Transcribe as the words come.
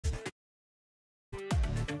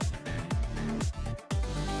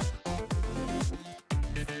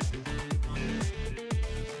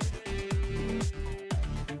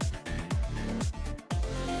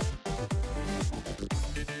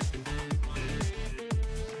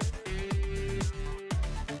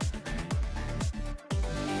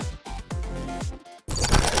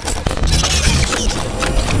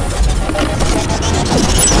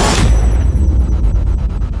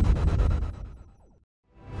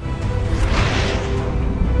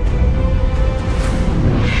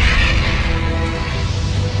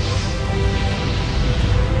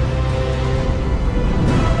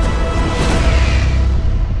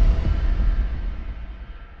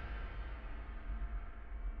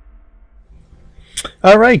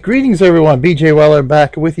All right, greetings everyone. BJ Weller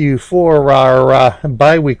back with you for our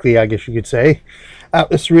bi-weekly, I guess you could say,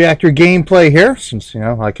 Atlas Reactor gameplay here, since,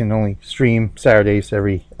 I can only stream Saturdays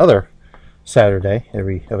every other Saturday,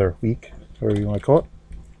 every other week, whatever you want to call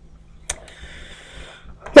it.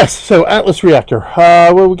 Yes, so Atlas Reactor.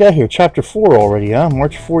 What do we got here? Chapter 4 already, huh?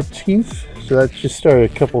 March 14th, so that just started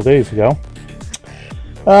a couple days ago.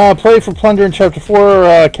 Play for plunder in Chapter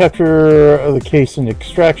 4, capture the case in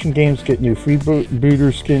extraction games, get new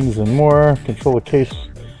freebooter skins and more, control the case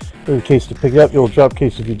to pick it up, you'll drop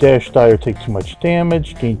case if you dash, die, or take too much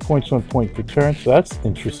damage, gain points 1 point per turn, so that's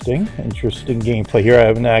interesting gameplay here. I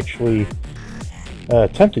haven't actually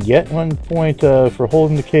attempted yet. 1 point for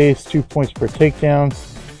holding the case, 2 points per takedown,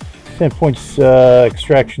 10 points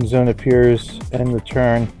extraction zone appears, and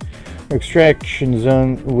return. Extraction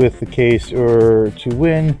zone with the case, or to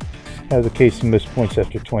win, have the case in most points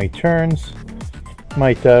after 20 turns. We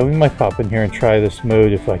might pop in here and try this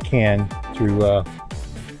mode if I can through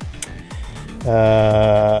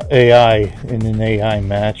AI in an AI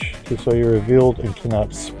match. Okay, so you're revealed and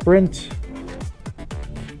cannot sprint.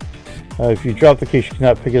 If you drop the case, you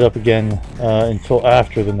cannot pick it up again until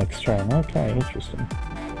after the next turn. Okay, interesting.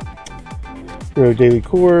 Hero daily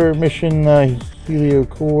core mission. Helio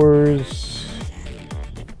cores,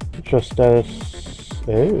 trust status,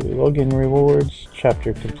 login rewards,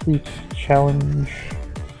 chapter complete, challenge,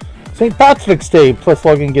 St. Patrick's Day, plus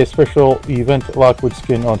login get special event Lockwood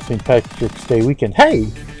skin on St. Patrick's Day weekend. Hey,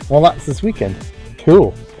 well that's this weekend.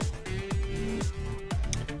 Cool.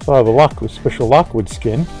 So I have a special Lockwood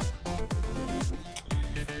skin.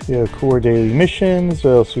 Yeah, core daily missions.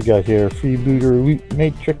 What else we got here? Freebooter loot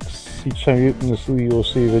matrix. Each time you open this loot, you will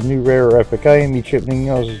receive a new rare or epic item. Each opening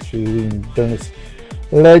also a bonus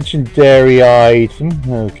legendary item.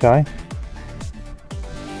 Okay.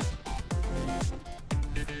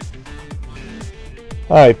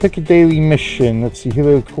 Alright, pick a daily mission. Let's see.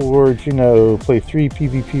 Hero Core Juno. Play 3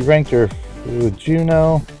 PvP ranked with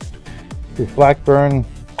Juno. With Blackburn.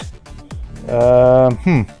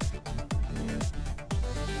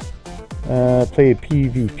 Play a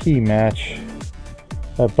PvP match.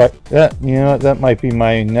 But that might be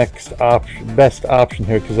my next best option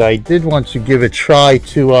here, because I did want to give a try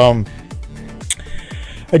to I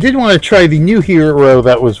did want to try the new hero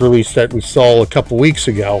that was released that we saw a couple weeks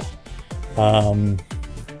ago, or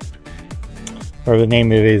the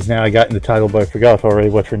name of it is now. I got in the title, but I forgot already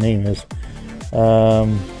what her name is.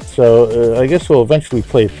 So I guess we'll eventually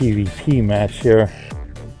play a PvP match here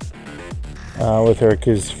with her,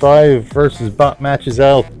 because 5 versus bot matches,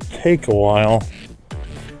 that'll take a while.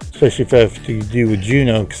 Especially if I have to do with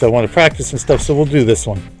Juno, because I want to practice and stuff, so we'll do this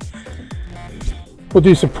one. We'll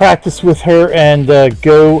do some practice with her and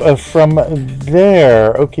go from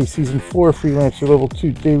there. Okay, Season 4, Freelancer, Level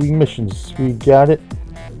 2, Daily Missions. We got it.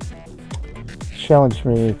 Challenge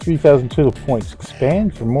me, 3,000 total points.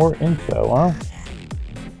 Expand for more info, huh?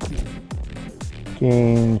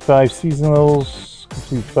 Gain 5 season levels.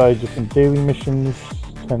 Complete 5 different daily missions.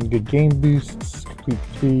 10 good game boosts. Complete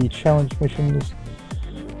 3 challenge missions.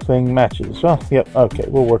 Playing matches. Well, yep, okay,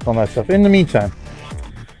 we'll work on that stuff. In the meantime,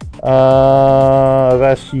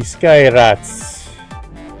 Vashi Skyrats.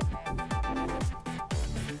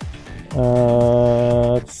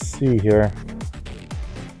 Let's see here.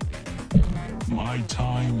 My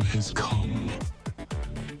time has come.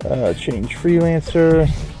 Change Freelancer.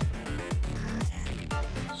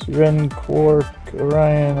 Seren, Quark,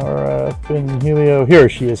 Orion, or Finn, Helio. Here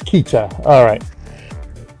she is, Khita. Alright.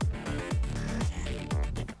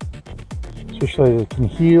 Specialized can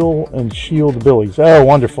heal and shield abilities. Oh,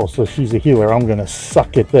 wonderful. So she's a healer. I'm going to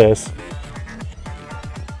suck at this.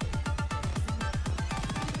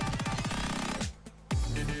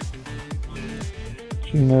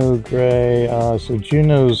 Juno Gray. So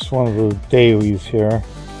Juno's one of the dailies here.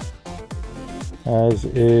 As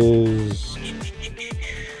is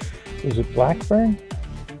it Blackburn?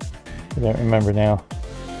 I don't remember now.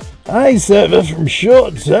 I suffer from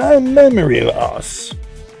short-term memory loss.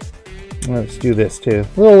 Let's do this too.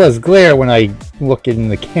 A little less glare when I look in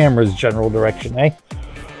the camera's general direction, eh?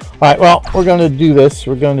 Alright, well, we're going to do this.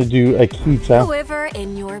 We're going to do a Khita. Quiver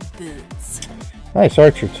in your boots. Nice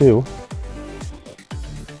archer too.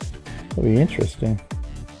 That'll be interesting.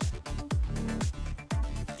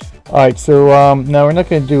 Alright, so now we're not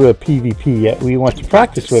going to do a PvP yet. We want to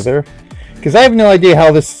practice with her, because I have no idea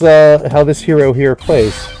how this hero here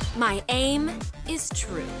plays. My aim is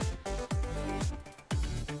true.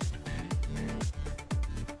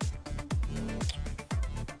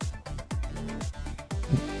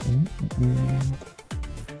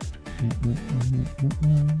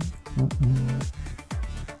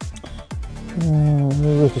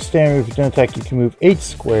 With the standard move, if you don't attack, you can move 8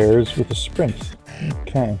 squares with a sprint.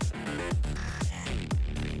 Okay.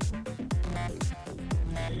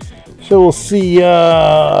 So we'll see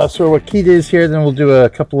sort of what Khita is here, then we'll do a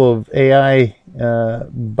couple of AI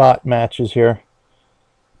bot matches here.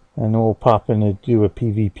 And then we'll pop in and do a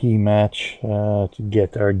PvP match to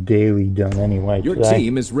get our daily done anyway. Your today.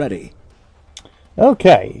 team is ready.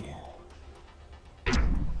 Okay.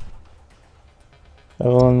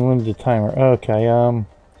 Oh, unlimited timer. Okay.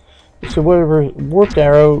 So whatever. Warped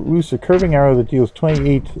arrow. Loose a curving arrow that deals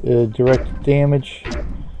 28 direct damage.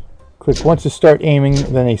 Click once to start aiming,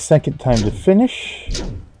 then a second time to finish.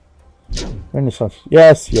 Renaissance.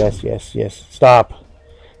 Yes, yes, yes, yes. Stop.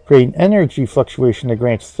 Create an energy fluctuation that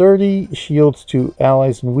grants 30 shields to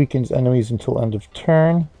allies and weakens enemies until end of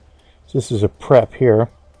turn. So this is a prep here.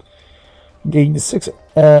 Gain 6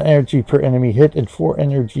 energy per enemy hit and 4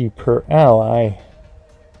 energy per ally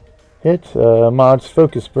hit. Mods,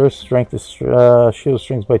 focus burst, strength shield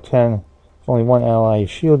strings by 10. If only one ally is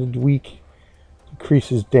shielded, weak.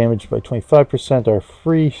 Increases damage by 25%. Our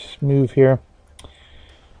free move here.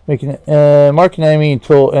 Mark an enemy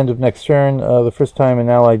until end of next turn. The first time an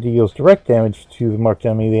ally deals direct damage to the marked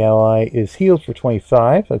enemy, the ally is healed for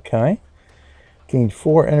 25. Okay. Gain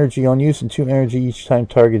 4 energy on use and 2 energy each time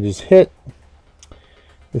target is hit.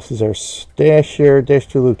 This is our dash here. Dash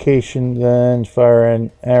to location, then fire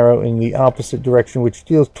an arrow in the opposite direction, which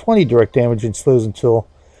deals 20 direct damage and slows until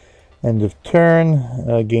end of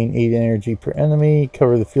turn. Gain 8 energy per enemy.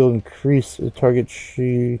 Cover the field. Increase the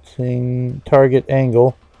target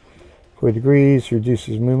angle 4 degrees.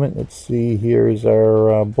 Reduces movement. Let's see. Here is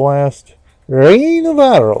our blast. Rain of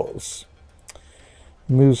arrows.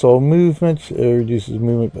 Moves all movement. Reduces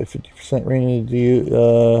movement by 50%. Rain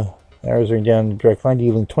of arrows are down the direct line,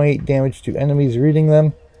 dealing 28 damage to enemies reading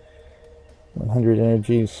them. 100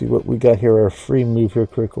 energy. See what we got here. Our free move here.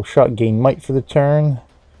 Critical shot. Gain might for the turn.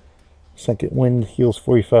 Second wind heals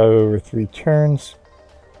 45 over 3 turns.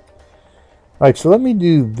 Alright, so let me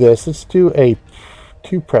do this. Let's do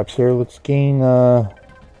 2 preps here. Let's gain...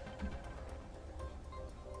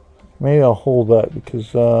 maybe I'll hold that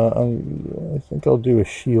because I think I'll do a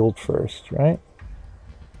shield first, right?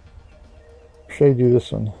 Or should I do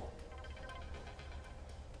this one?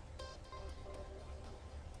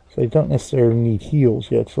 So I don't necessarily need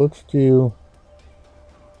heals yet. So let's do...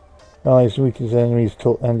 allies weakens enemies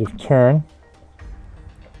till end of turn.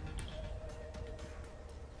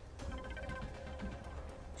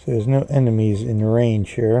 So there's no enemies in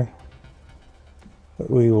range here. But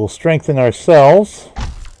we will strengthen ourselves.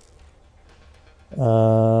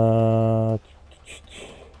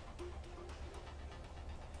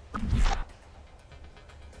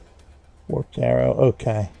 Warped arrow.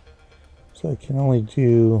 Okay. So I can only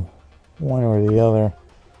do one or the other.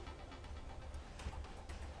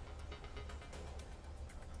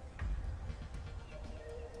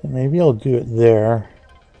 Maybe I'll do it there.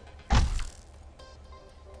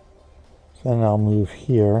 Then I'll move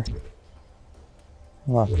here.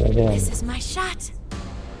 Lock that in. This is my shot.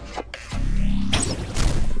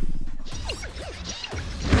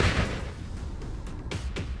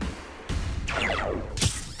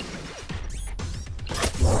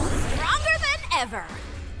 Stronger than ever.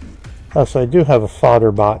 Oh, so I do have a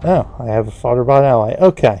fodder bot. Oh, I have a fodder bot ally.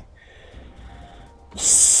 Okay.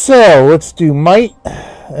 So let's do might.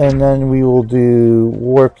 And then we will do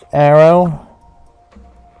warped arrow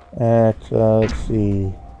at, let's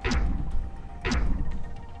see.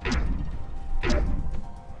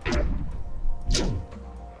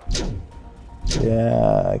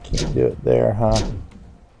 Yeah, I can't do it there, huh?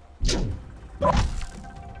 Can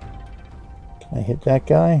I hit that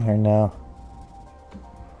guy or no?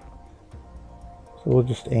 So we'll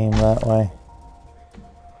just aim that way.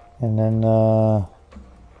 And then, I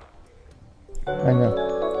know.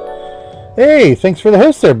 Hey, thanks for the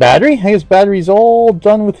host there, Battery. I guess Battery's all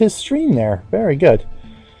done with his stream there. Very good.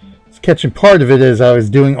 I was catching part of it as I was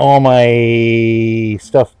doing all my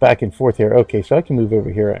stuff back and forth here. Okay, so I can move over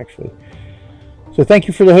here, actually. So thank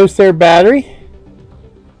you for the host there, Battery.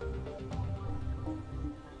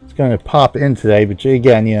 It's going to pop in today, but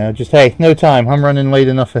again, you know, just, hey, no time. I'm running late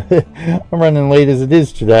enough. I'm running late as it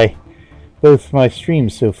is today. Both my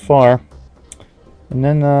streams so far. And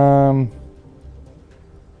then,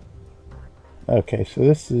 okay, so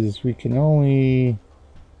this is, we can only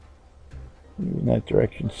move in that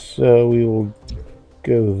direction, so we will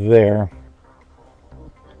go there.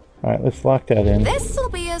 Alright, let's lock that in. This'll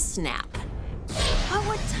be a snap. What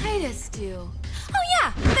would Titus do? Oh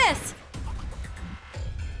yeah, this!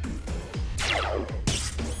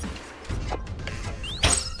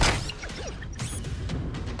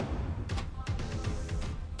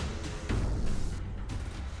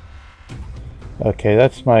 Okay,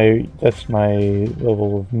 that's my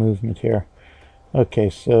level of movement here. Okay,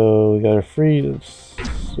 so we got a free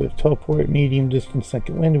swift teleport, medium distance,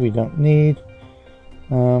 second wind. We don't need.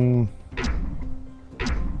 So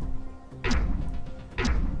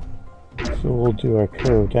we'll do our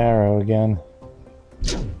curved arrow again.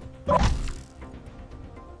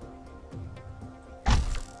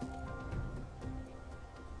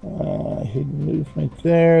 Hidden movement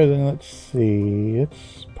there. Then let's see.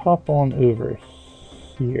 Let's pop on over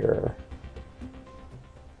here.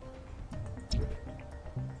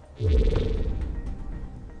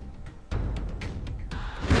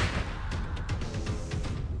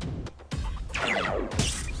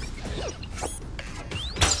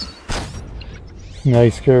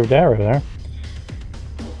 Nice curved arrow there.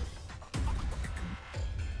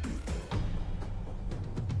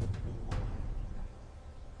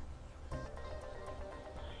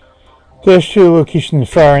 Dash to a location and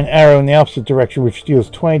fire an arrow in the opposite direction, which deals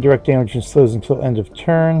 20 direct damage and slows until end of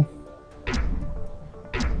turn.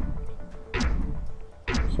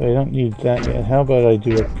 So I don't need that yet. How about I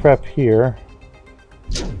do a prep here?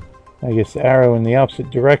 I guess the arrow in the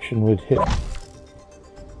opposite direction would hit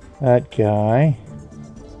that guy.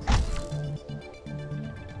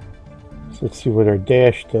 So let's see what our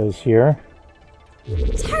dash does here.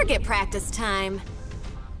 Target practice time.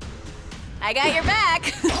 I got your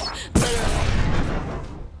back.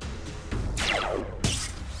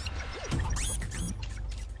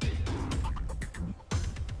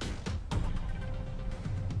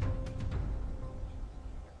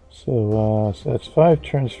 So that's 5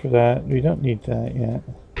 turns for that. We don't need that yet.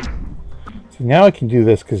 So now I can do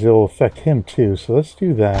this because it'll affect him too. So let's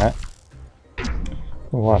do that.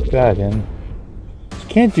 We'll lock that in. You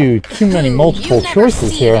can't do too many multiple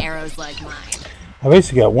choices here. Arrows like mine. I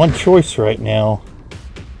basically got one choice right now.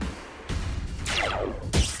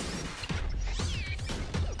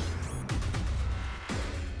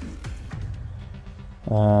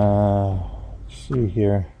 Let's see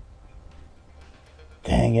here.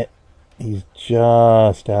 Dang it. He's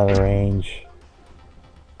just out of range.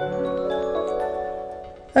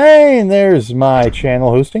 Hey, and there's my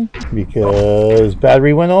channel hosting because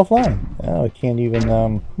battery went offline. Oh, I can't even,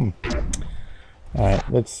 Alright,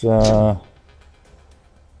 let's,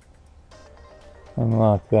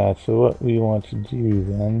 unlock that. So what we want to do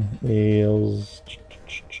then is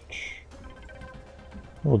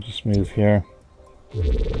we'll just move here.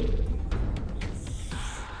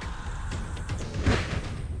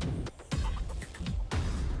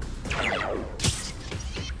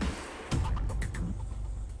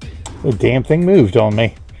 The damn thing moved on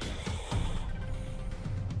me.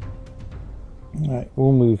 Alright,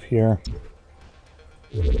 we'll move here.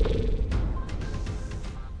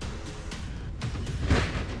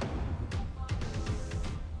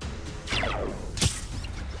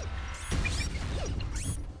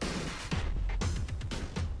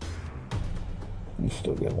 We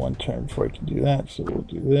still got one turn before I can do that, so we'll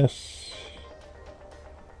do this.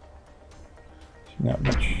 Not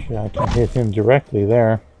much I can hit him directly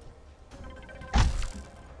there.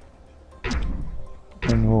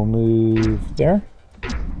 And we'll move there.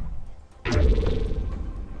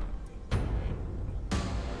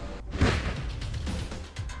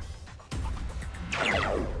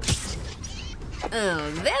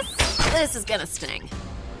 Oh, this is gonna sting.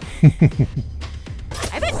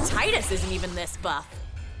 I bet Titus isn't even this buff.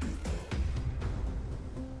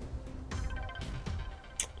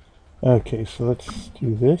 Okay, so let's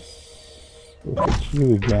do this. We'll hit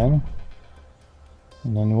you again.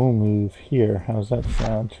 And then we'll move here. How's that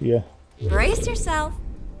sound to you? Brace yourself.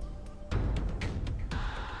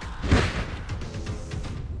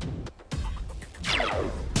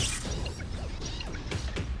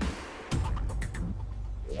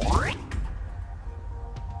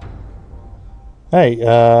 Hey,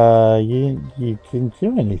 you didn't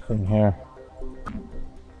do anything here.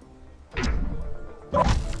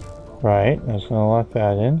 Right, I was gonna lock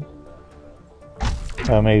that in.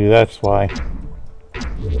 Maybe that's why.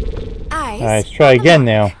 Alright, let's try again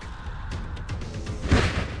now.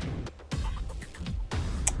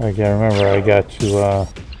 I gotta remember I got to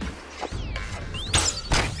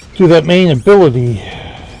do that main ability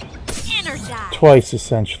twice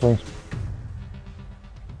essentially.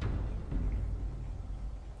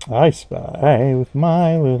 I spy with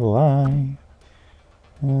my little eye.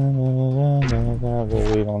 We'll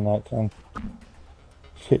wait on that then.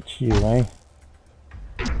 Hit you, eh?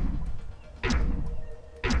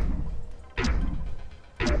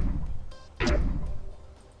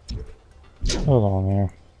 Hold on there.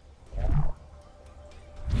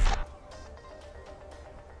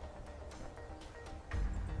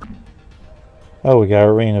 Oh, we got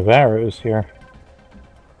a rain of arrows here.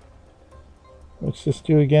 What's this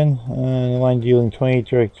do again? The line dealing 28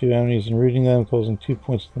 direct to enemies and rooting them, causing 2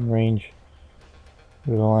 points in range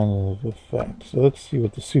with a line of effect. So let's see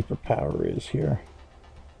what the superpower is here.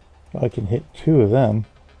 I can hit 2 of them.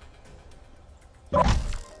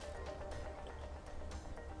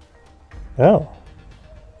 Oh.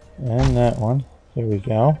 And that one. There we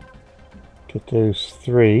go. Get those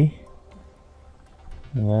 3.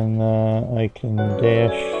 And then I can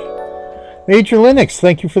dash. Major Linux,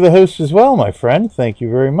 thank you for the host as well, my friend. Thank you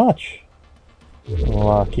very much.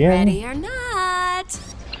 Lock in. Ready or not?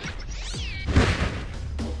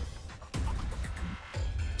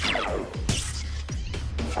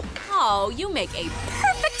 Oh, you make a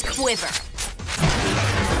perfect quiver.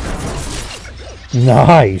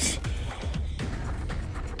 Nice.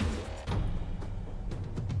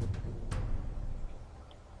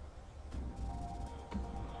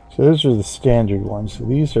 So those are the standard ones. So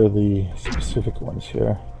these are the specific ones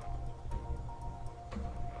here.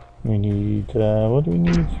 We need, what do we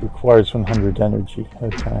need? Requires 100 energy.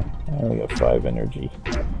 Okay, I only got 5 energy.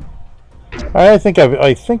 I think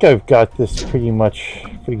I've got this pretty much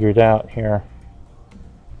figured out here.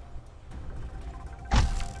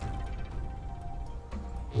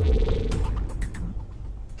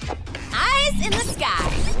 Eyes in the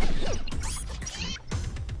sky.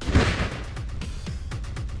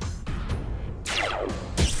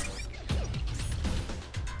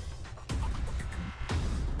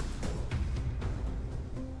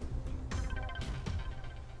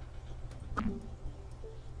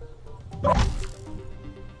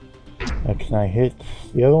 Now can I hit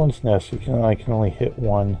the other ones? No, so I can only hit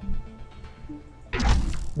one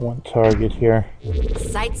target here.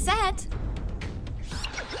 Sight set.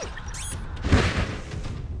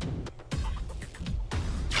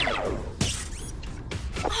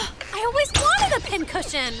 I always wanted a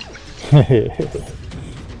pincushion.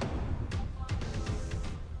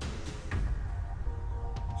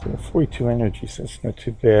 So 42 energy, so that's not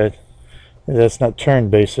too bad. That's not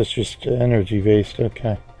turn-based, that's just energy-based.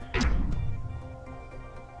 Okay.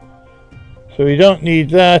 So we don't need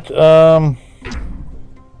that. Alright,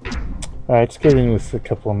 let's get in with a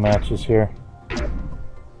couple of matches here.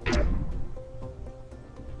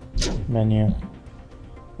 Menu.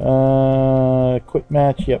 Quit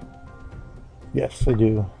match, yep. Yes, I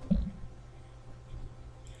do.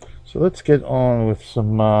 So let's get on with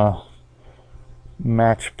some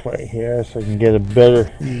match play here so I can get a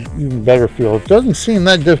better, even better feel. It doesn't seem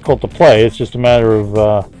that difficult to play, it's just a matter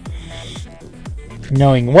of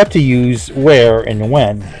knowing what to use, where, and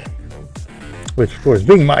when. Which, of course,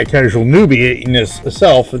 being my casual newbie in this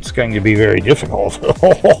itself, it's going to be very difficult.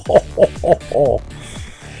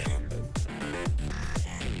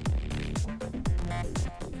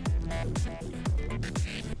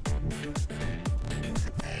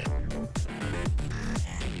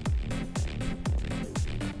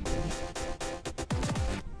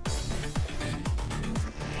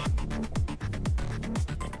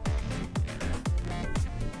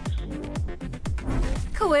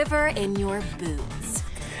 Quiver in your boots.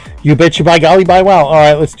 You betcha, by golly, by wow. All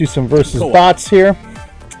right, let's do some versus bots here.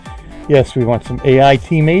 Yes, we want some AI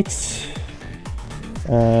teammates.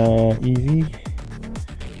 Easy.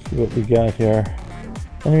 See what we got here.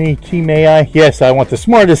 Enemy team AI. Yes, I want the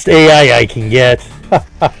smartest AI I can get.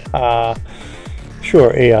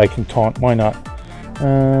 Sure, AI can taunt. Why not?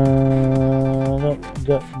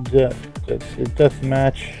 Death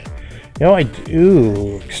match. You know, I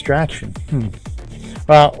do extraction.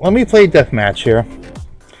 Well, let me play deathmatch here.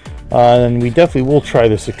 And we definitely will try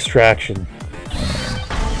this extraction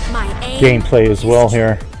gameplay as well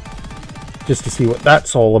here. Just to see what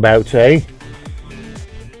that's all about, eh?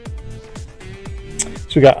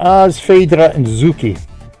 So we got Oz, Phaedra, and Zuki.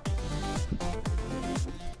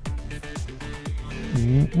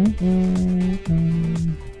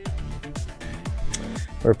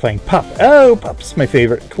 We're playing Pup. Oh, Pup's my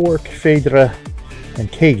favorite. Quark, Phaedra,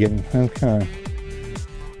 and Kagan. Okay.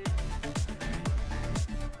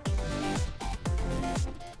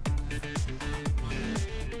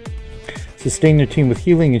 Sustain your team with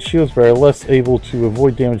healing and shields, but are less able to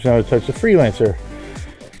avoid damage than other types of Freelancer.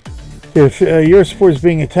 If your support is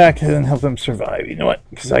being attacked, then help them survive. You know what?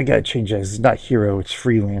 Because I gotta change that. It's not hero, it's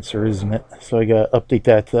Freelancer, isn't it? So I gotta update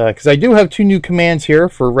that. Because I do have 2 new commands here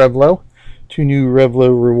for Revlo. 2 new Revlo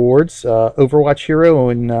rewards. Overwatch Hero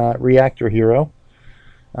and Reactor Hero.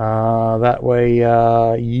 That way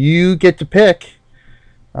you get to pick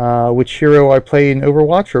which hero I play in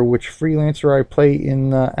Overwatch or which Freelancer I play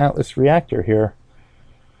in Atlas Reactor here.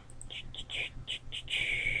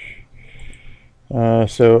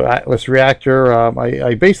 So Atlas Reactor,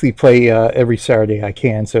 I basically play every Saturday I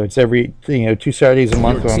can. So it's every 2 Saturdays a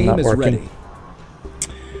month when I'm not working.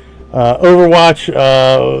 Overwatch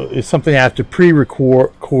is something I have to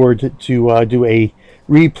pre-record to do a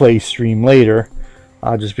replay stream later,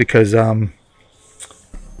 just because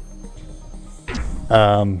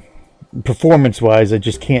performance-wise I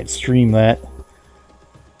just can't stream that.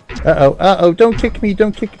 Uh-oh, don't kick me,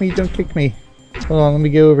 don't kick me, don't kick me. Hold on, let me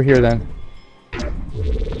go over here then.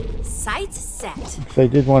 Sights set. Because I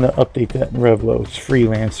did want to update that in Revlo. It's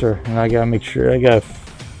Freelancer, and I gotta make sure, I gotta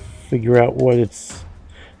figure out what it's.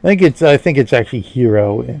 I think it's actually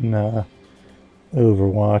Hero in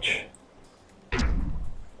Overwatch.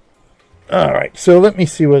 All right, so let me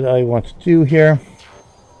see what I want to do here.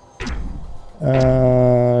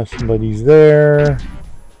 Somebody's there.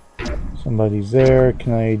 Somebody's there.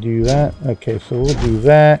 Can I do that? Okay, so we'll do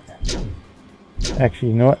that. Actually,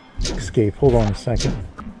 you know what? Escape. Hold on a second.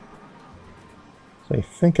 So I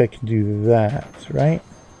think I can do that, right?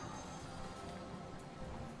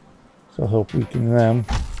 So I'll help weaken them.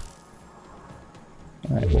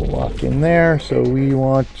 Alright, we'll walk in there. So we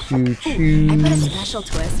want to choose. I put a special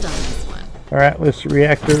twist on this one. Our Atlas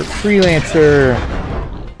Reactor Freelancer.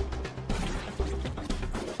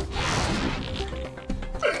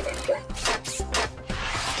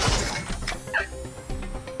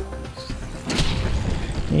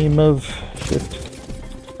 Name of shift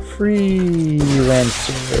Freelancer.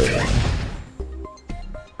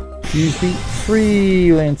 Use the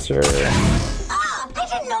Freelancer. Ah, I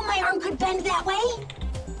didn't know my arm could bend that way.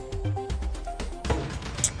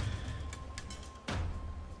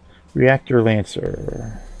 Reactor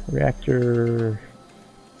Lancer. Reactor.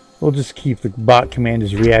 We'll just keep the bot command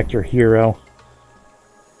as Reactor Hero.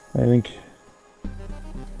 I think.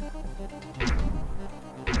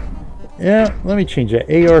 Yeah, let me change that.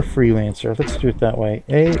 AR Freelancer. Let's do it that way.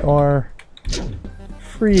 AR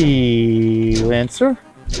Freelancer.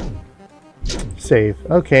 Save.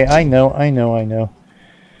 Okay, I know. AR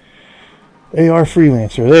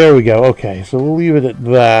Freelancer. There we go. Okay, so we'll leave it at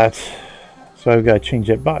that. So I've got to change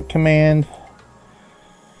that bot command.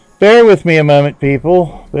 Bear with me a moment,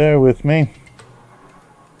 people. Bear with me.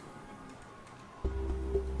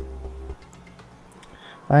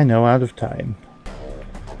 I know, out of time.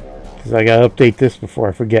 Because I got to update this before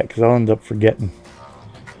I forget, because I'll end up forgetting.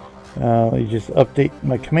 Let me just update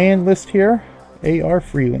my command list here. AR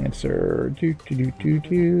Freelancer.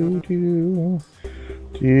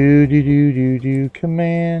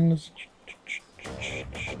 Commands.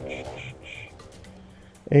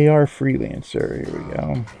 AR Freelancer. Here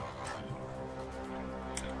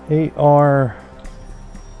we go. AR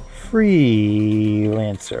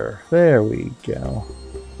Freelancer. There we go.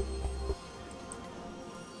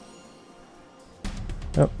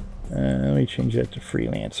 Oh, let me change that to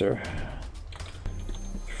Freelancer.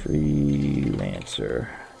 Freelancer.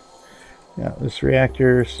 Now this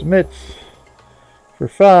reactor submits for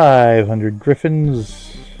 500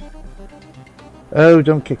 griffins. Oh,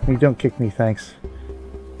 don't kick me, thanks.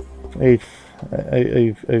 I've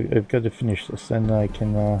got to finish this, and I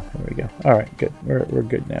can. There we go. All right, good. We're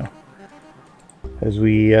good now. As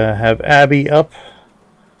we have Abby up.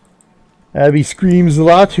 Abby Screams a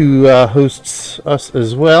Lot, who hosts us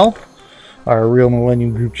as well, our Real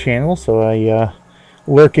Millennium Group channel. So I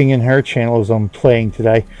lurking in her channel as I'm playing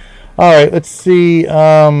today. All right, let's see.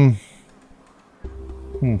 Got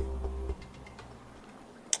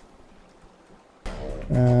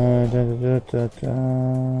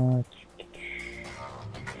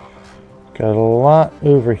a lot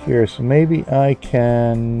over here, so maybe I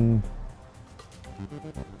can.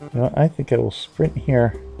 You know, I think I will sprint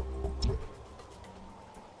here.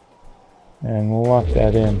 And we'll lock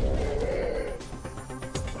that in.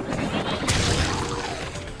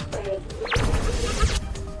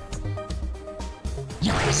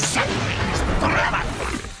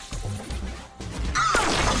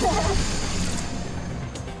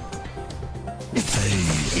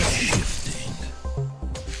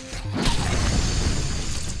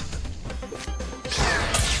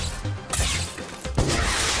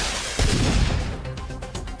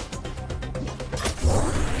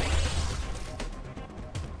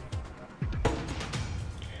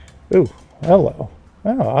 Ooh, hello.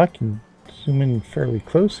 Oh, I can zoom in fairly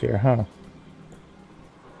close here, huh?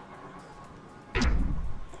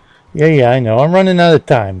 Yeah, I know. I'm running out of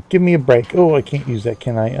time. Give me a break. Oh, I can't use that,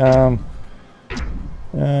 can I?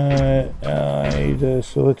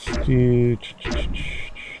 So let's do...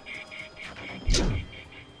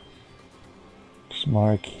 Just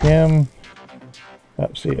mark him. Oh,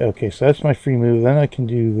 see, okay, so that's my free move. Then I can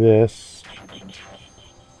do this.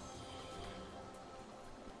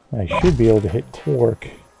 I should be able to hit torque.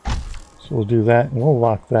 So we'll do that and we'll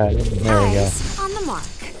lock that in. There we go. Eyes on the mark.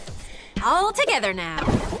 All together now.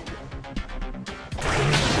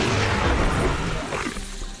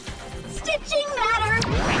 Stitching matter.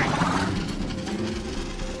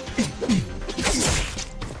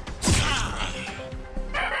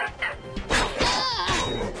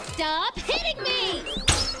 Stop hitting me!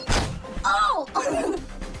 Oh!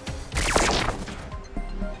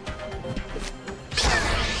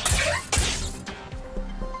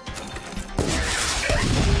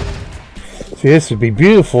 See, this would be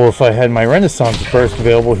beautiful if I had my Renaissance burst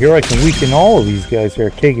available. Here I can weaken all of these guys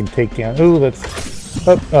here. Kagan take down. Oh, that's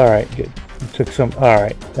up. All right, good. Took some. All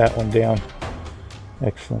right, that one down.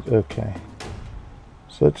 Excellent. Okay.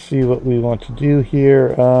 So let's see what we want to do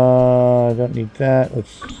here. I don't need that.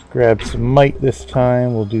 Let's grab some might this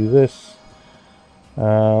time. We'll do this.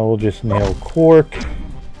 We'll just nail cork.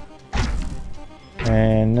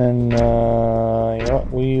 And then, you know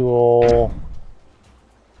what, we will...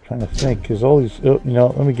 Trying to think, because all these... Oh, you know,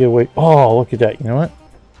 let me get away. Oh, look at that. You know what?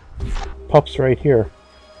 Pup's right here.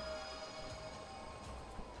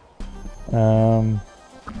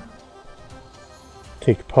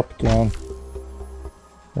 Take pup down.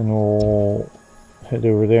 And we'll head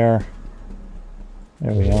over there.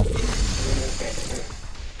 There we go.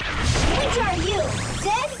 Which are you?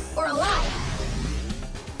 Dead or alive?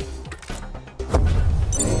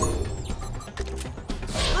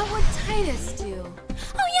 What would Titus do?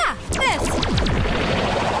 Oh yeah, this!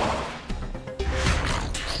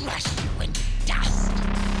 Crush you into dust.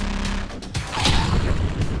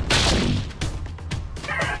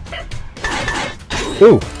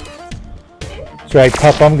 Ooh! That's right,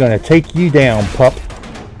 pup. I'm gonna take you down, pup.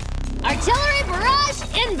 Artillery barrage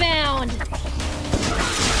inbound!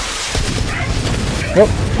 Oh,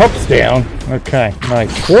 pup's down. Okay,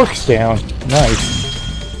 nice. Fork's down. Nice.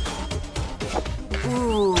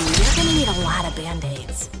 Ooh, you're gonna need a lot of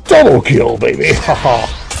band-aids. Double kill, baby. Haha.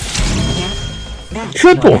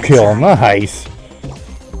 Triple kill. Nice.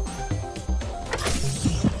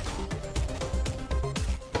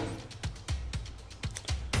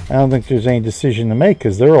 I don't think there's any decision to make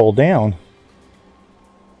because they're all down.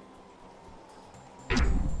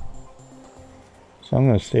 So I'm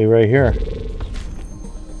going to stay right here.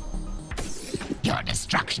 Your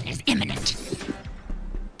destruction is imminent.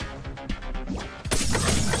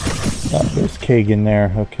 Oh, there's Kagan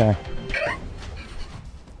there. Okay.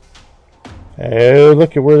 Oh,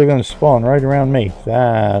 look at where they're going to spawn. Right around me.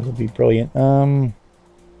 That'll be brilliant.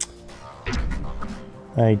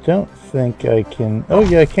 I don't think I can... Oh,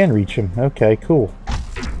 yeah, I can reach him. Okay, cool.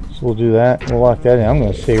 So we'll do that. We'll lock that in. I'm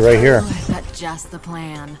going to stay right here. Oh, I've got just the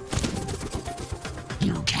plan.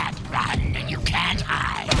 You can't run and you can't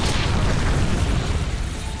hide.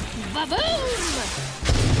 Ba-boom!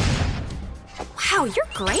 Wow, you're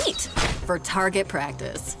great for target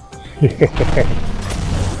practice.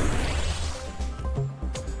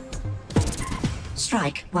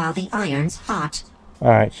 Strike while the iron's hot.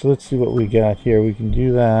 Alright, so let's see what we got here. We can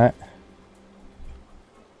do that.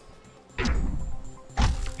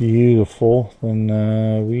 Beautiful. Then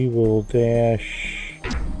we will dash.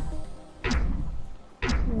 Where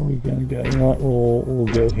are we gonna go? You know what? We'll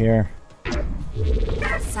go here.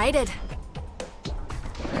 Excited.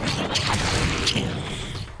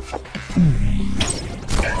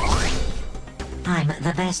 I'm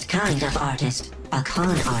the best kind of artist. A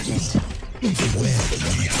con artist.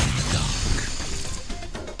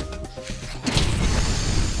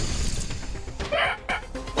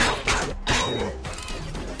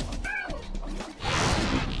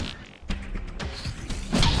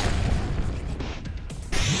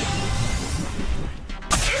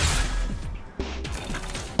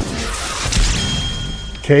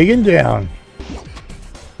 Kagan down.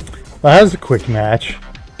 Well, that was a quick match.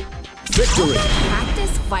 Victory!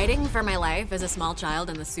 Practice fighting for my life as a small child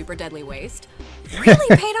in the super deadly waste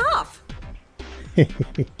really paid off.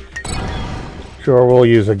 Sure, we'll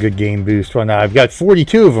use a good game boost one. I've got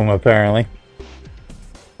 42 of them apparently.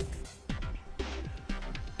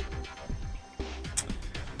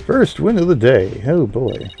 First win of the day. Oh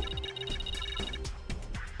boy.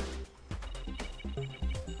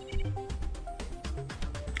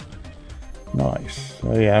 Nice.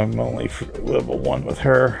 Oh yeah, I'm only for level 1 with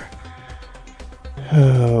her.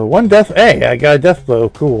 1 death. Hey, I got a death blow.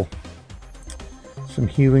 Cool. Some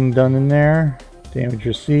healing done in there. Damage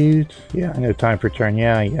received. Yeah, I know. Time per turn.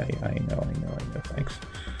 Yeah. I know. Thanks.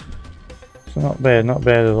 So not bad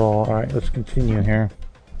at all. All right, let's continue here.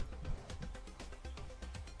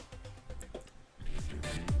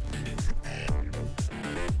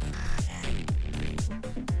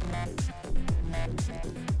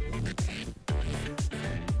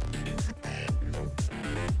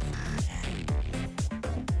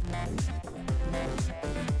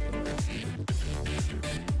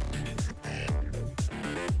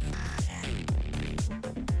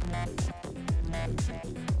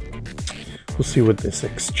 We'll see what this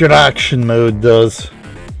extraction mode does.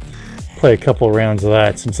 Play a couple rounds of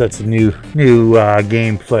that since that's a new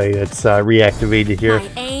gameplay that's reactivated here.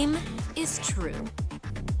 My aim is true.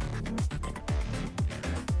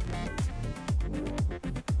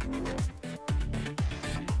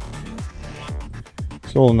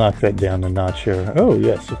 So we'll knock that down a notch here. Oh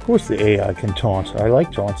yes, of course the AI can taunt. I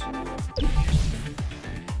like taunts.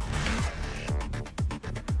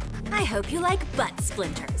 I hope you like butt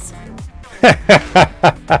splinters.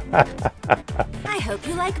 I hope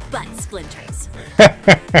you like butt splinters.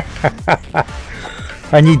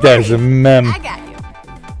 I need that as a meme. I got you.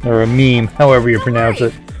 Or a meme, however you pronounce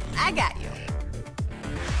it. I got you.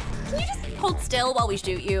 Can you just hold still while we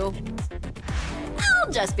shoot you?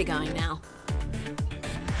 I'll just be going now.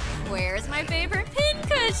 Where's my favorite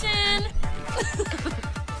pincushion?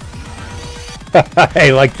 I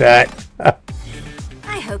like that.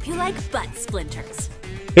 I hope you like butt splinters.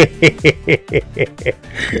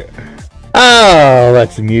 Oh,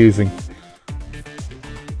 that's amusing.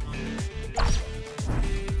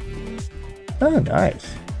 Oh,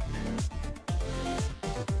 nice.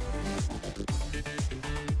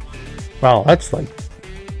 Wow, that's like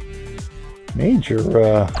major,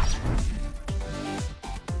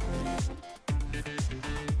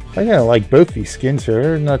 I kind of like both these skins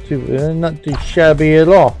here. Not too shabby at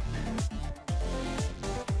all.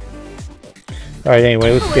 Alright,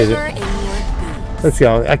 anyway, let's get it. Let's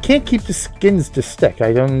go. I can't keep the skins to stick.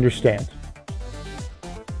 I don't understand.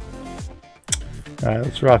 Alright,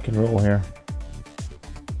 let's rock and roll here.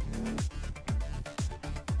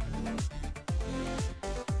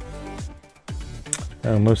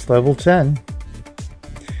 Almost level 10.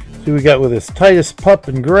 See what we got with this Titus Pup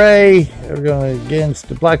and Gray. We're going against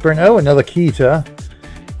the Blackburn. Oh, another Khita.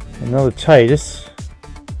 Another Titus.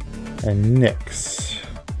 And Nyx.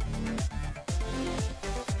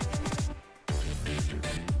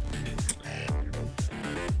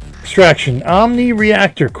 Extraction. Omni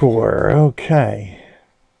Reactor Core. Okay.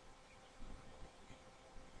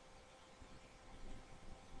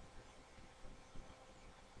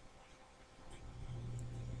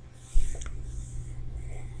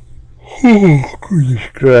 Oh, goodness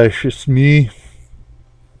gracious me.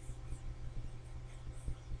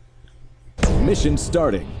 Mission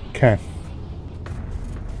starting. Okay.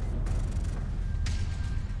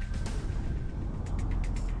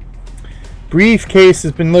 Briefcase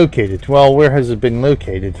has been located. Well, where has it been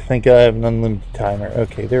located? I think I have an unlimited timer.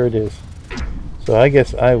 Okay, there it is. So I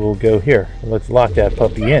guess I will go here. Let's lock that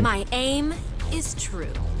puppy in. My aim is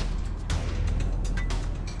true.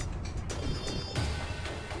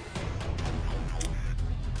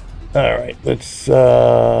 Alright, let's if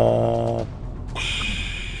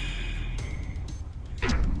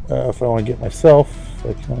I want to get myself,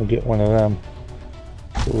 I can only get one of them.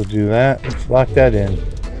 So we'll do that. Let's lock that in.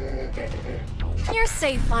 You're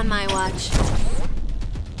safe on my watch.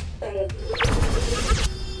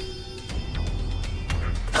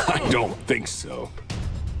 I don't think so.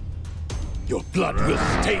 Your blood will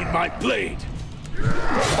stain my blade.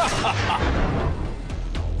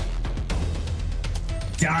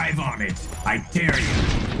 Dive on it! I dare you!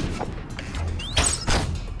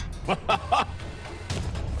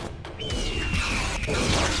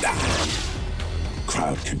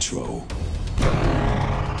 Crowd control.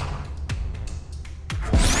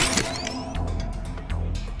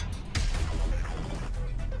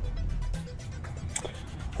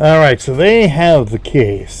 Alright, so they have the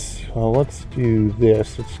case. Well, let's do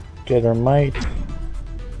this. Let's get our might.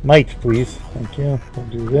 Might, please. Thank you. We'll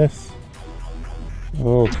do this.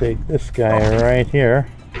 We'll take this guy right here.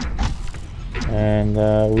 And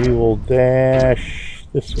we will dash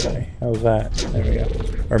this way. How's that? There we go.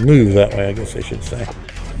 Or move that way, I guess I should say.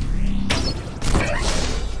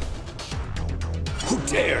 Who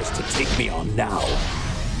dares to take me on now?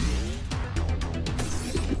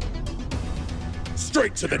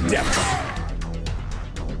 Straight to the depths.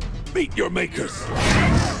 Meet your makers.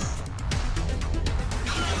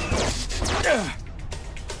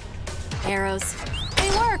 Arrows. They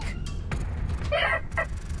work.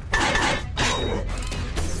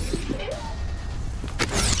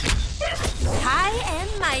 High and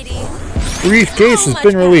mighty. Briefcase has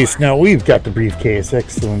been released. Now we've got the briefcase.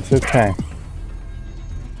 Excellent. Okay.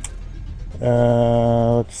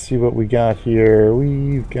 Let's see what we got here.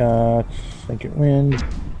 We've got Second Wind.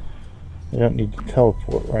 I don't need to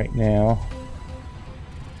teleport right now.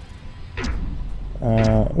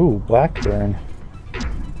 Ooh, Blackburn.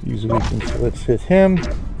 Use weakness. So let's hit him.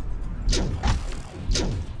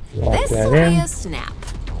 Lock This that will in. be a snap.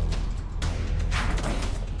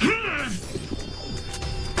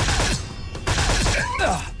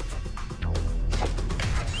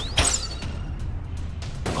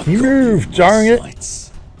 He moved, darn it.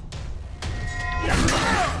 Lights.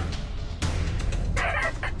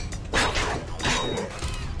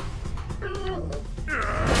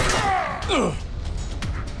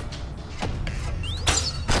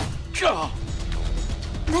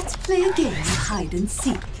 Let's play a game of hide and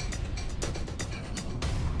seek.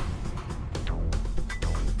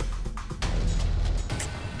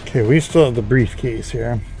 Okay, we still have the briefcase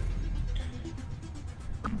here.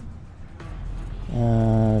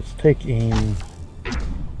 Let's take aim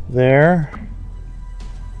there.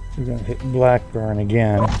 We're going to hit Blackburn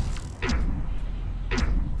again. In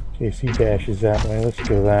case he dashes that way. Let's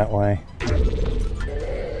go that way.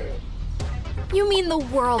 You mean the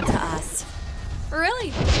world to us.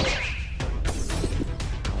 Really?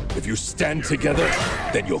 If you stand together,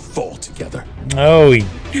 then you'll fall together. Oh, he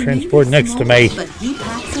transported next to me. But he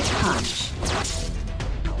packs a punch.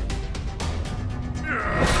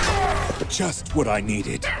 Just what I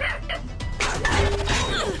needed.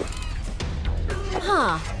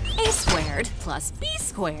 Huh. A squared plus B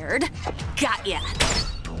squared. Got ya.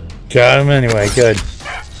 Got him anyway, good.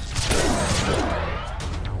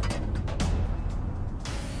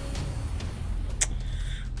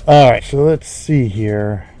 Alright, so let's see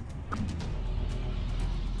here.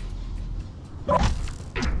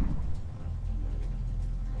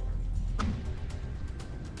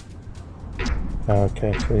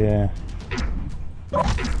 Okay, so yeah.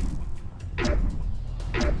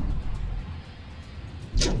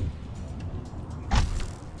 Let's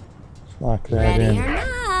lock that Ready in. or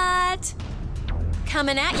not?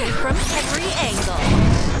 Coming at you from every angle.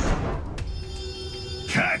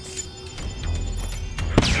 Cut.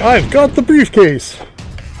 I've got the briefcase.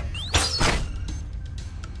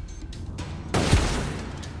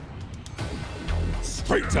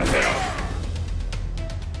 Straight to hell.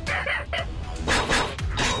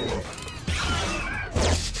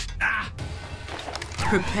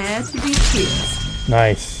 Prepare to be pierced.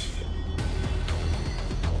 Nice.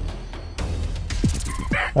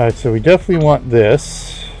 Alright, so we definitely want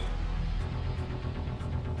this.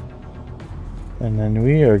 And then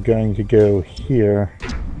we are going to go here.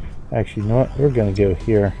 Actually, you know what? We're going to go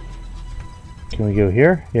here. Can we go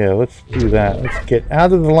here? Yeah, let's do that. Let's get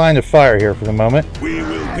out of the line of fire here for the moment. We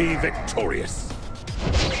will be victorious.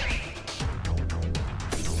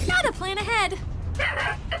 Gotta plan ahead.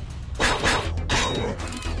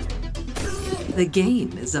 The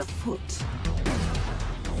game is afoot.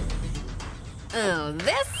 Oh,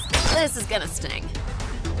 this is gonna sting.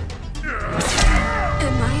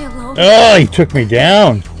 Am I alone? Oh, he took me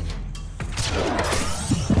down.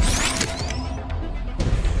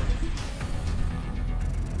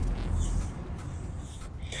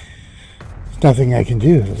 There's nothing I can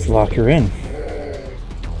do. Let's lock her in.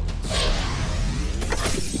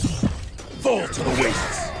 Fall to the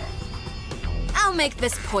wastes. I'll make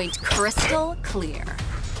this point crystal clear.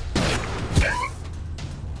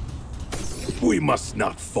 We must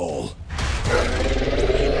not fall.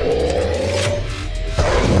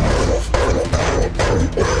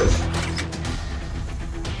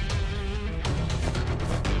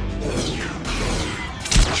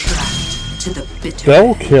 To the bitter.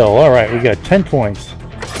 Double kill. Alright, we got 10 points.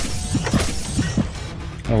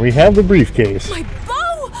 And we have the briefcase. My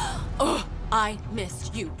bow! Oh, I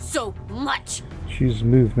missed you so much. Choose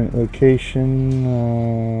movement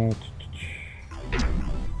location.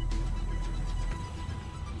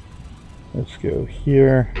 Let's go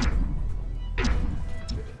here.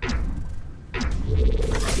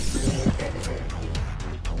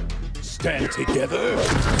 Stand together,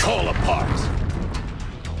 fall apart.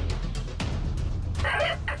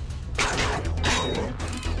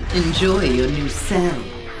 Enjoy your new cell.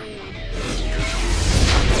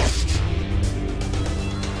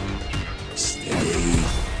 Steady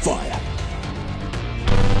fire.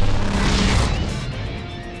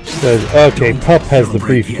 Says, okay, Pup has the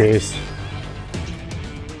briefcase.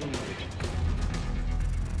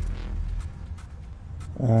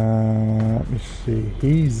 Let me see.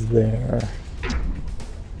 He's there.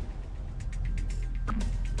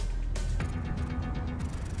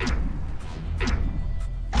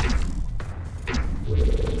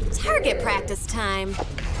 Target practice time.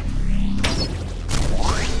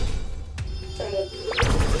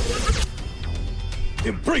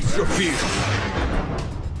 Embrace your fear.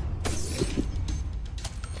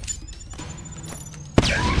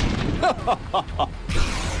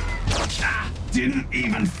 Didn't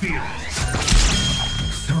even feel it.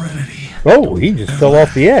 Serenity. Oh, he just fell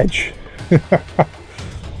off the edge.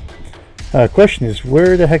 Question is,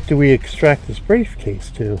 where the heck do we extract this briefcase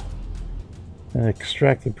to? And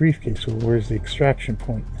extract the briefcase. Well, where's the extraction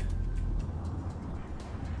point?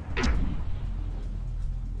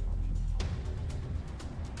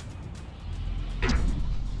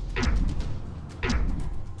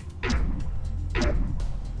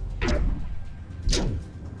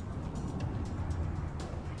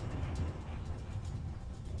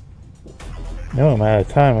 know I'm out of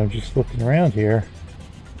time. I'm just looking around here.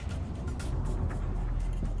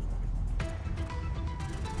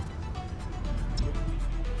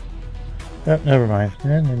 Oh, never mind.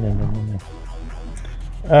 No.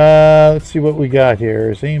 Let's see what we got here.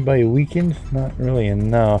 Is anybody weakened? Not really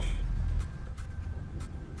enough.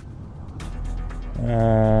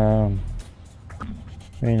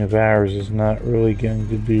 Reign of Hours is not really going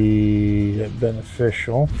to be that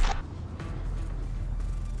beneficial.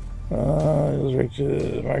 It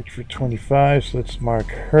was marked for 25, so let's mark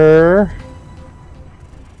her.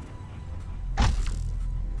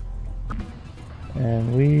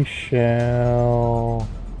 And we shall...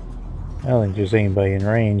 I don't think there's anybody in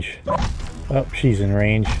range. Oh, she's in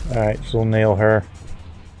range. Alright, so we'll nail her.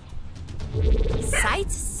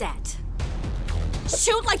 Sights set.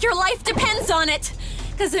 Shoot like your life depends on it!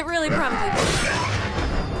 Because it really probably does.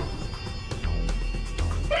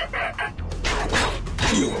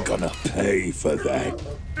 You're gonna pay for that.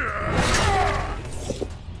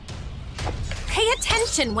 Pay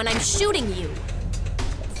attention when I'm shooting you.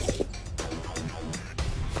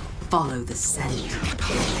 Follow the scent.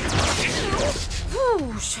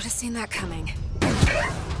 Ooh, should have seen that coming.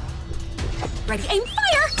 Ready, aim,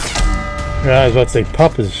 fire! Yeah, I was about to say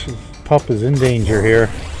Pup is in danger here.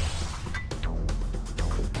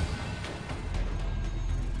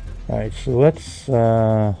 Alright, so let's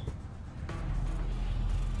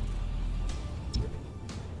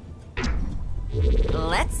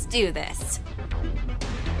let's do this.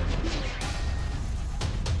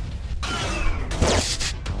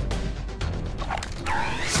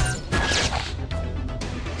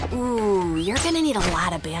 Ooh, you're gonna need a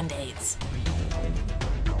lot of band-aids.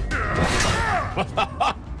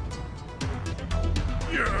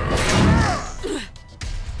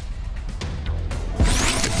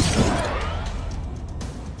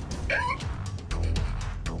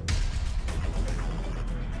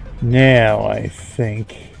 now I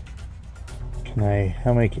think. Can I,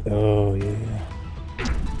 how many, oh yeah. I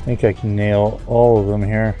think I can nail all of them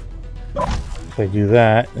here. If I do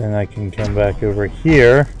that, then I can come back over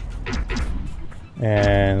here.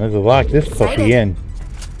 And let's lock this puppy in.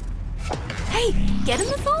 Hey, get in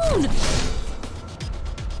the phone!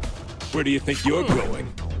 Where do you think you're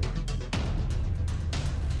going?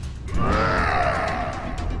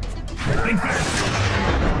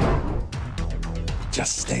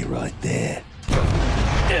 Just stay right there.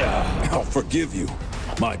 Yeah, I'll forgive you.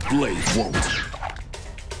 My blade won't.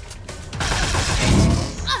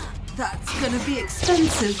 That's gonna be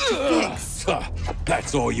expensive to fix.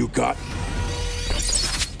 That's all you got.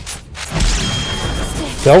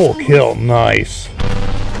 Double kill, nice.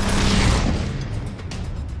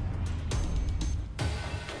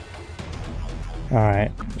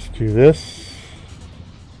 Alright, let's do this.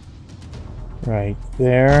 Right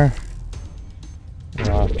there.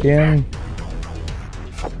 Lock in.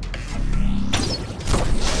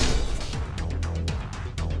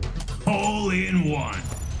 All in one.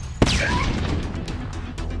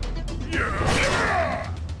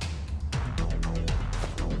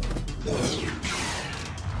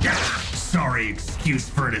 Sorry excuse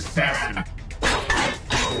for an assassin.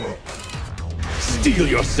 Steel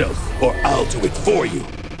yourself, or I'll do it for you.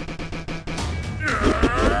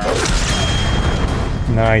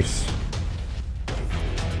 Nice.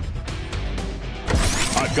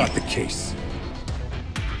 I've got the case.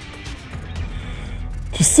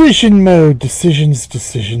 Decision mode. Decisions,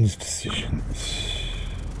 decisions, decisions.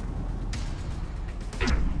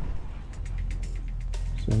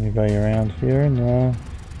 Is anybody around here? No.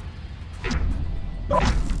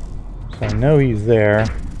 So I know he's there.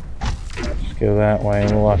 Just go that way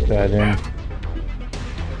and we'll lock that in.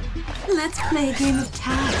 Let's play a game of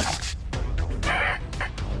tag.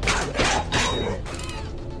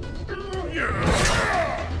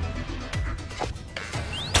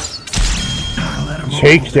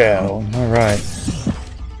 Takedown. All right.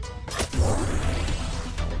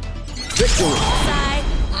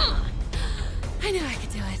 I knew I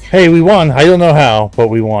could do it. Hey, we won. I don't know how, but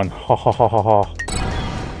we won. Ha ha ha ha ha.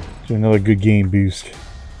 Do another good game boost.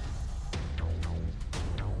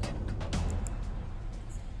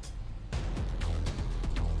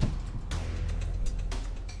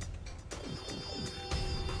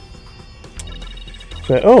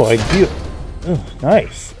 So, oh, I do. Oh,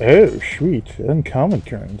 nice. Oh, sweet. Uncommon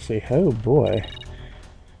currency. Oh, boy.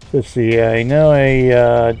 Let's see. I know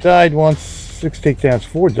I died once. 6 takedowns,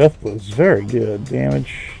 4 death blows. Very good.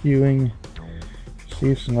 Damage, healing.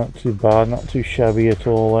 Seems not too bad. Not too shabby at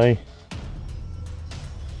all, eh?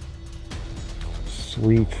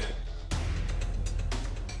 Sweet.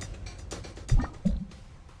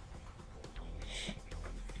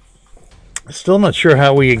 Still not sure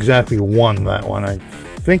how we exactly won that one. I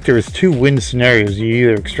think there was 2 win scenarios. You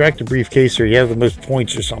either extract a briefcase or you have the most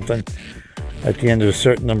points or something at the end of a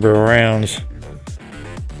certain number of rounds.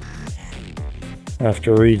 I have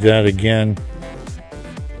to read that again.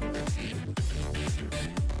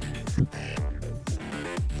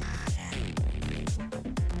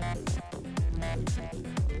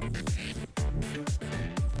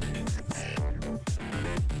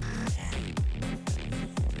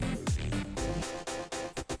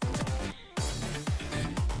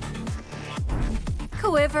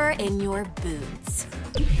 Quiver in your boots.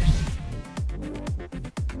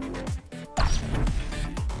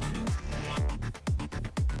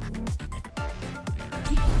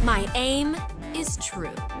 My aim is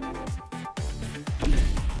true.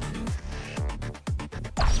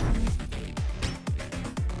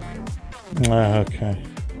 Okay.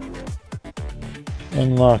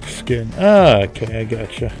 Unlock skin. Okay, I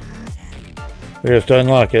gotcha. We have to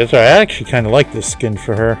unlock it. Sorry, I actually kind of like this skin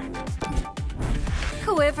for her.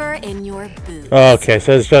 Quiver in your boots. Okay,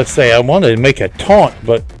 so I was about to say, I wanted to make a taunt,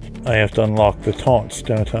 but I have to unlock the taunts,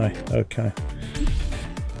 don't I? Okay.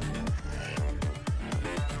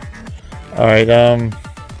 Alright, yeah,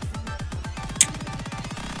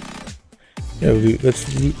 loot. Let's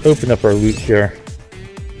open up our loot here.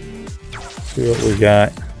 See what we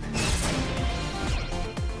got.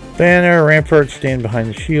 Banner, Rampart, stand behind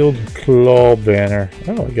the shield, claw banner.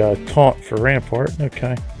 Oh, we got a taunt for Rampart,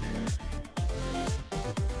 okay.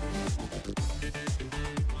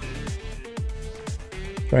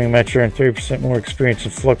 During a match, earn 30% more experience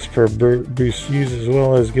and flux per boost used, as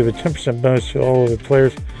well as give a 10% bonus to all of the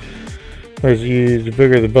players. Players use, the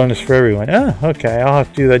bigger the bonus for everyone. Ah, okay, I'll have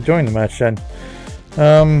to do that during the match then.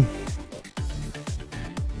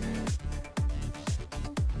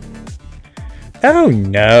 Oh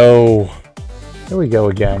no! Here we go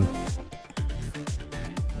again.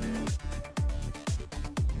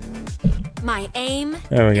 My aim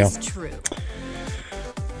there we is go. True.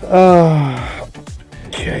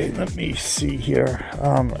 Okay, let me see here.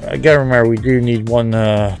 I gotta remember we do need one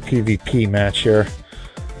PvP match here.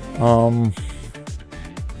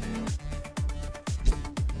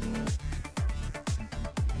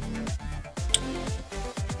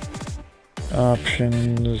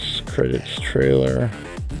 Options, credits, trailer.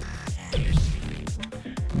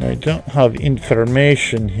 And I don't have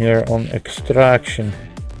information here on extraction.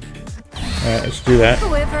 Alright, let's do that.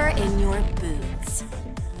 Quiver in your boots.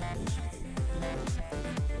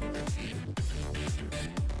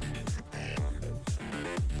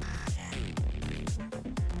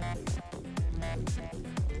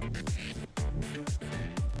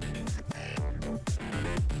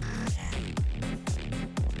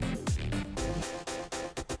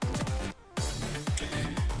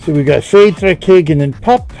 So we got Phaedra, Kagan, and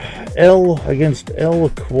Pup. L against L,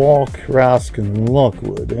 Quark, Rask, and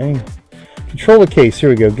Lockwood, eh? Control the case. Here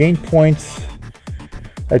we go. Gain points.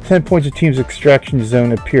 At 10 points, a team's extraction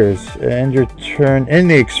zone appears. End your turn in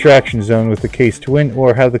the extraction zone with the case to win,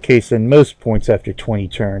 or have the case in most points after 20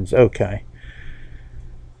 turns. Okay.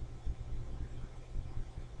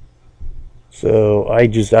 So I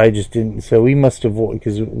just didn't. So we must avoid,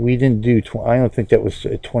 because we didn't do. I don't think that was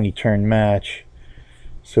a 20-turn match.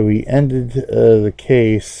 So we ended the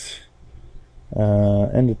case.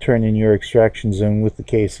 End the turn in your extraction zone with the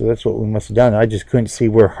case. So that's what we must have done. I just couldn't see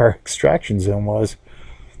where our extraction zone was.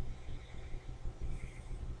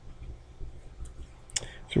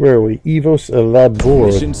 So where are we? Evos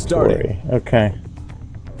Laboratory. Mission started. Okay.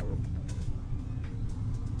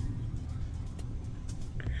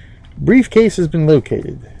 Briefcase has been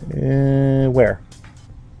located. Where?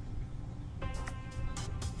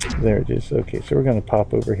 There it is. Okay, so we're going to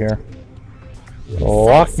pop over here.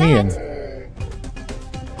 Lock me in.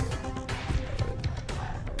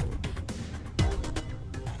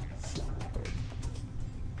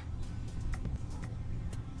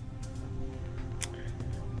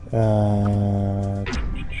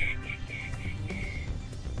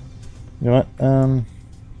 You know what?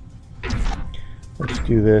 Let's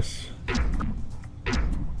do this.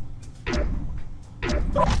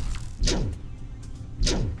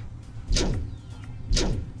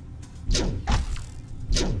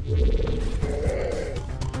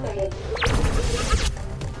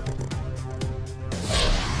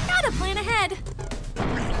 Gotta plan ahead.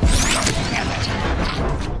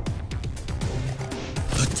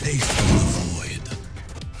 A taste of the void.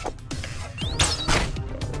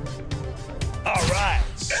 All right,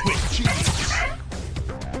 sweet cheese.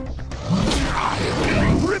 I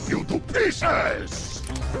will rip you to pieces.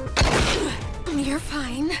 You're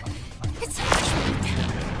fine. It's a treat.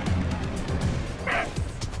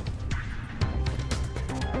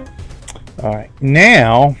 Alright,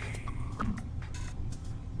 now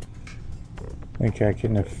I think I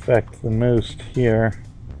can affect the most here.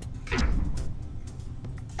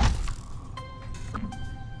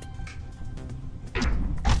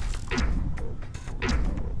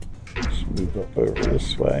 Just move up over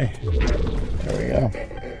this way. There we go.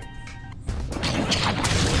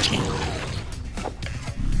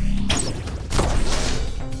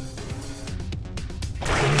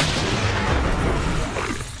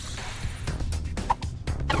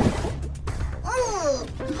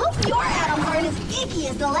 Hope your atoms aren't as icky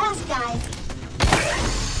as the last guy's.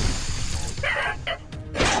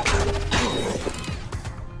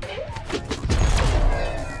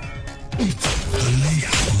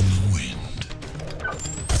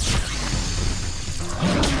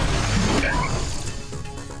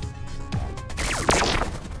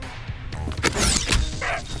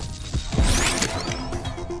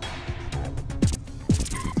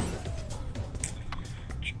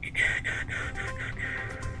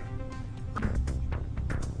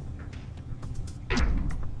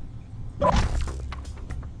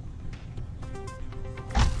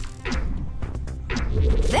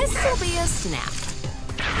 This'll be a snap.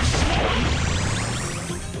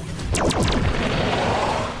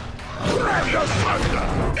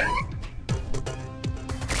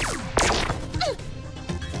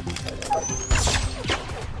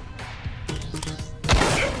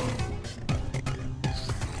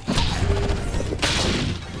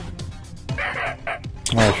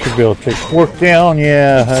 I should be able to take fork down.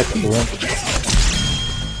 Yeah, excellent.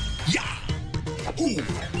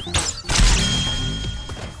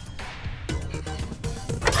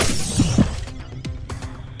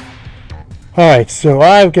 Alright, so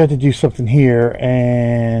I've got to do something here,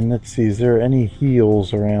 and let's see, is there any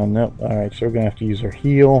heals around? Nope. Alright, so we're going to have to use our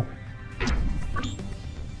heal.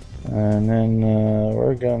 And then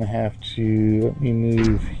we're going to have to, let me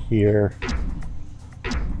move here.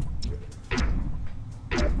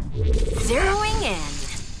 Zeroing in.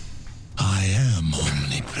 I am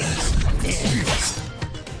omnipresent.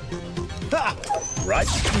 Ha! Right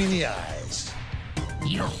between the eyes.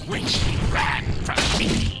 You wish you ran from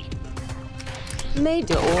me. Made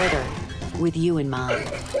to order, with you in mind.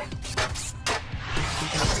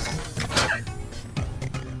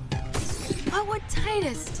 What would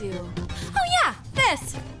Titus do? Oh yeah,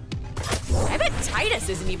 this! I bet Titus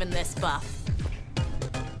isn't even this buff.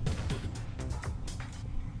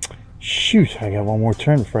 Shoot, I got one more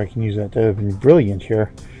turn before I can use that. That would have been brilliant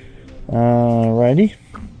here. Alrighty.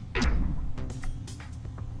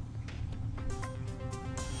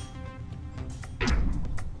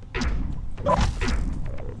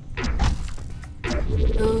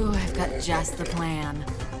 Ooh, I've got just the plan.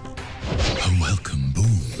 A welcome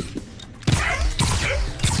boon.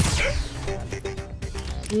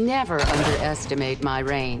 Never underestimate my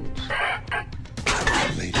range.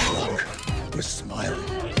 Lady Luck was smiling.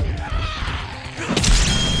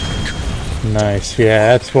 Nice,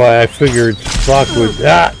 yeah, that's why I figured Spock would.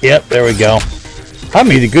 Ah, yep, there we go. I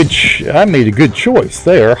made a good choice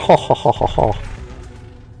there. Ha ha ha ha ha.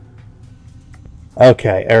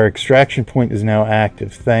 Okay, our extraction point is now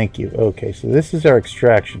active. Thank you. Okay, so this is our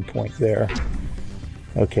extraction point there.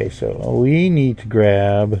 Okay, so we need to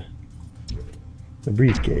grab the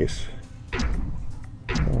briefcase.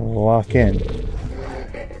 Lock in.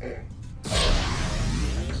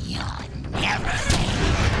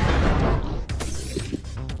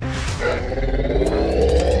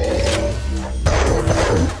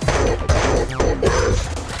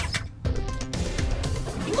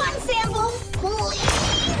 One sample, please.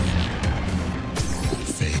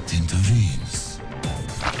 Fate intervenes.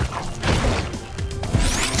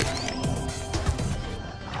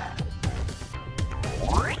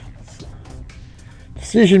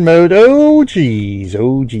 Decision mode. Oh geez,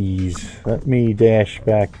 oh geez. Let me dash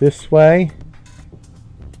back this way.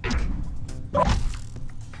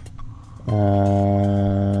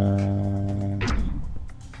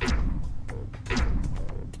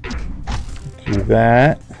 Do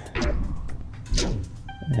that.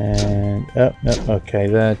 And oh no, okay,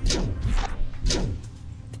 that.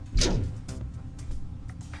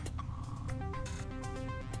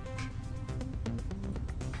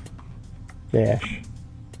 Dash.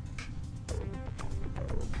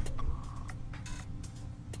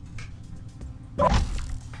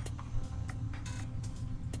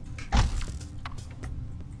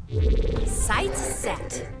 Sights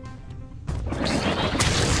set.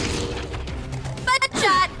 Butt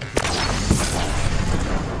shot!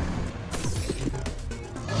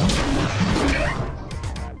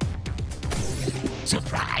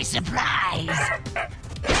 Surprise, surprise!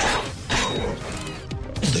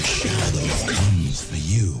 The shadow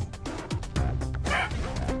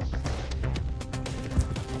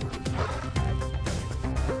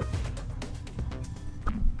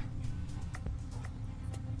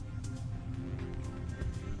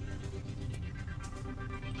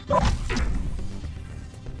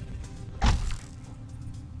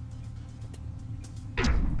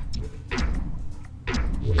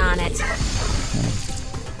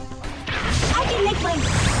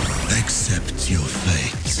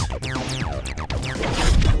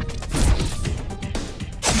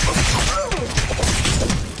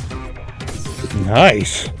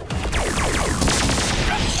Nice.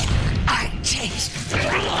 I taste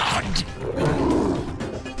blood.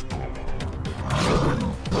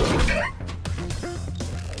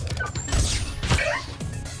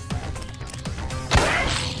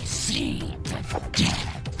 See the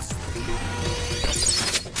depths.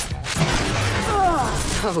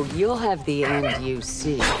 Oh, you'll have the end you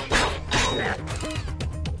seek.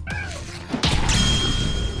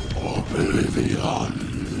 Oblivion.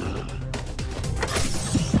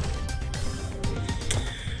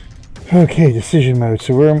 Okay, decision mode.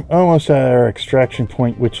 So we're almost at our extraction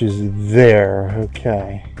point, which is there.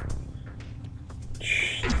 Okay.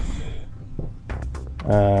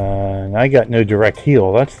 And I got no direct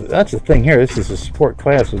heal. That's the thing here. This is a support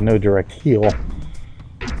class with no direct heal.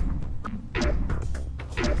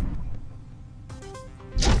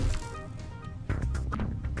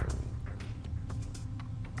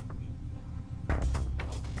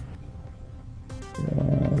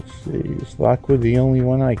 Let's see. Is Lockwood the only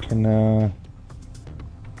one I can?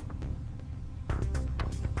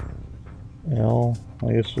 L.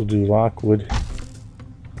 I guess we'll do Lockwood.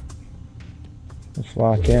 Let's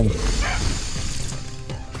lock in.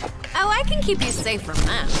 Oh, I can keep you safe from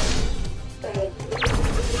that.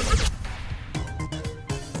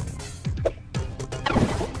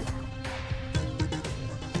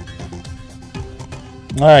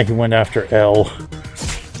 Ah, he went after L.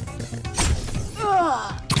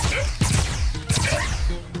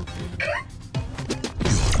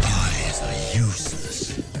 Eyes are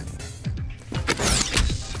useless.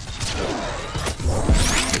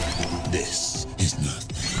 This is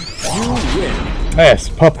nothing. You win. Yes,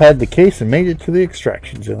 Pup had the case and made it to the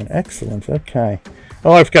extraction zone. Excellent. Okay.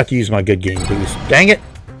 Oh, I forgot to use my good game boost. Dang it!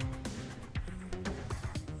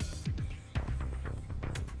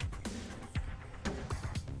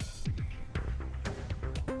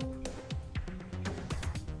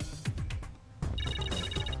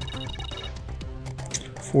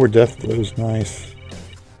 Four death blows, nice.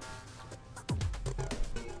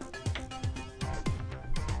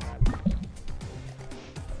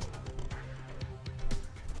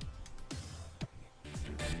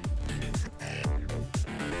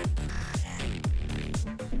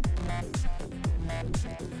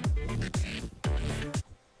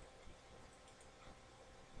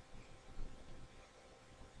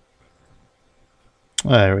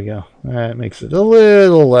 There we go. That makes it a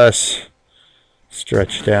little less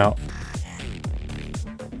stretched out.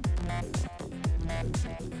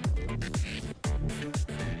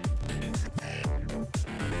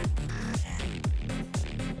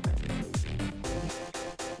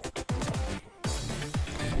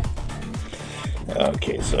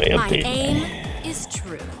 Okay, so I My update aim is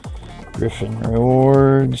true. Griffin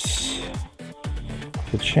rewards.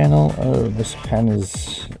 The channel. Oh, this pen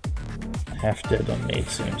is half dead on me, it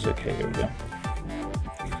seems. Okay, here we go.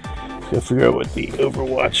 Gotta figure out what the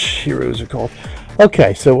Overwatch heroes are called.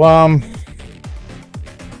 Okay, so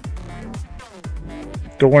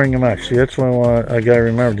during the match. See, that's what I gotta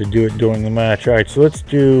remember to do it during the match. Alright, so let's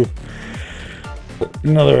do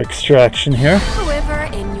another extraction here. Quiver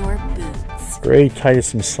in your boots. Gray,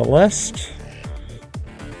 Titus, and Celeste.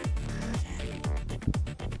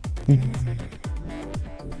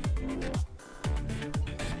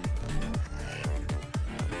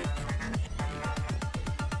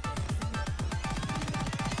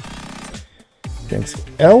 Against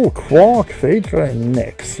L, Quark, Phaedra, and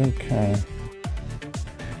Nyx. Okay.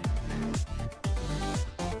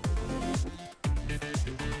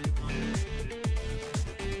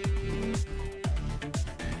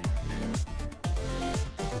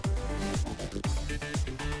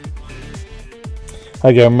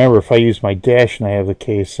 I gotta remember, if I use my dash and I have the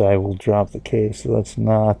case, I will drop the case. So that's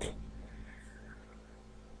not.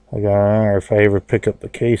 I gotta remember, if I ever pick up the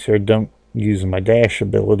case here, don't use my dash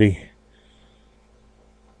ability.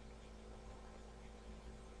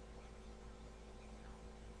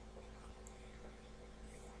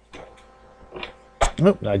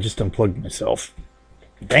 Oh, I just unplugged myself.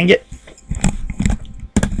 Dang it.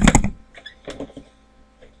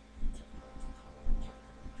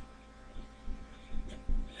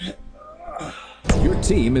 Your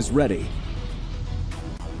team is ready.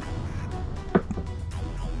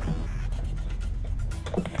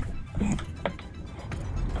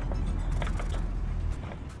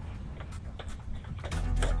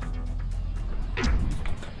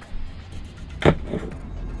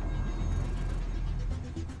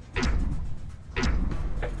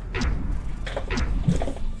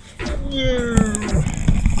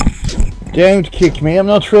 Don't kick me, I'm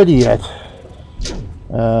not ready yet.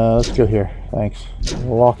 Let's go here, thanks.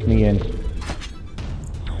 Lock me in.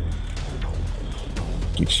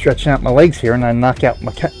 keep stretching out my legs here, and I knock out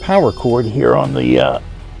my power cord here on the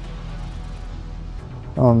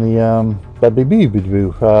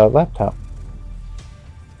laptop.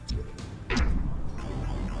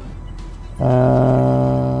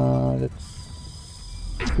 Let's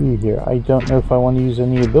see here. I don't know if I want to use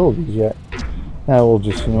any abilities yet. Now we'll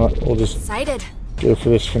just, you know what? We'll just Excited. go for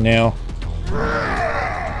this for now.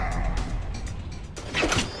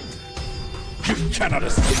 You cannot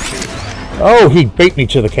escape. Oh, he beat me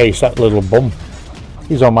to the case, that little bum.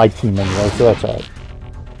 He's on my team anyway, so that's alright.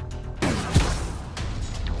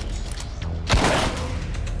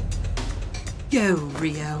 Go,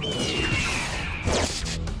 Rio.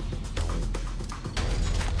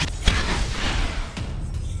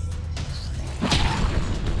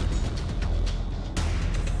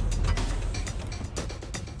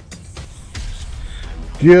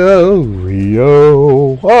 Go,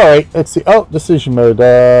 Rio. Alright, let's see. Oh, decision mode.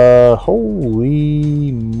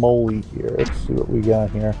 Holy moly here. Let's see what we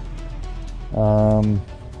got here.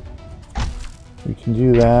 We can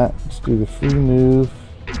do that. Let's do the free move.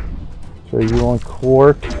 Throw you on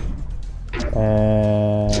Quark.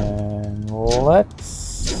 And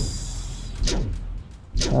let's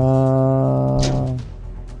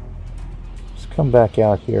come back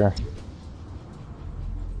out here.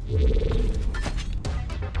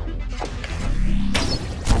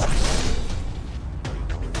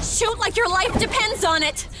 Shoot like your life depends on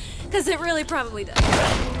it! Because it really probably does.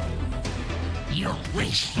 You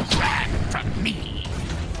wish you ran from me.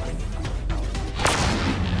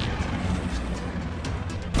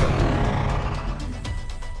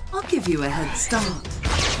 I'll give you a head start.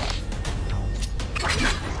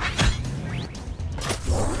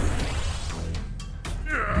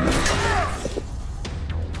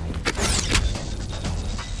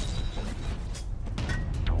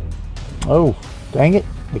 Oh, dang it.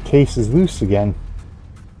 The case is loose again.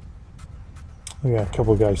 We got a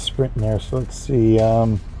couple guys sprinting there, so let's see.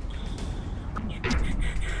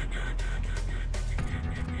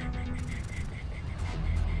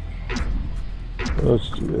 Let's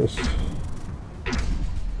do this.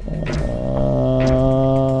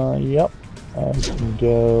 Yep. I can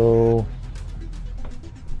go.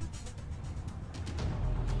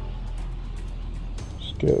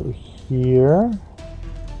 Let's go here.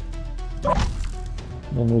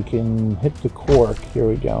 Then we can hit the Quark. Here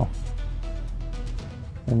we go.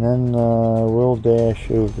 And then we'll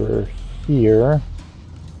dash over here.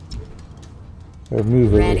 Or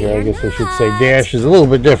move over here, I guess I should say. Dash is a little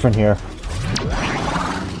bit different here.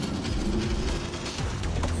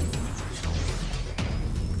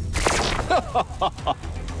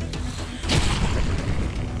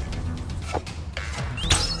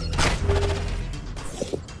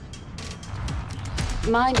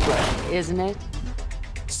 Mind work, isn't it?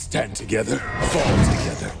 Stand together, fall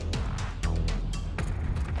together.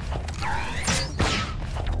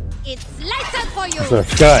 It's lights out for you! So I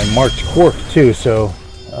forgot I marked Quark too, so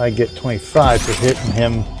I get 25 for hitting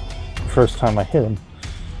him first time I hit him.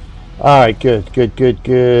 Alright, good, good, good,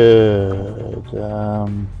 good.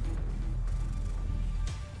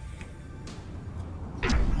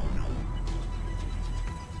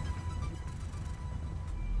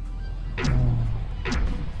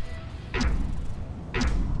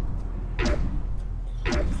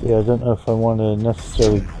 Yeah, I don't know if I want to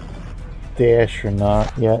necessarily dash or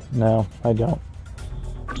not yet. No, I don't.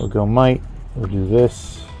 We'll go might. We'll do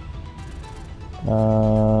this.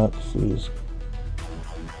 Let's see.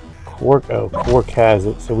 Quark. Oh, Quark has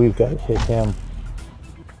it, so we've got to hit him.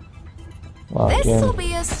 This'll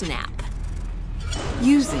be a snap.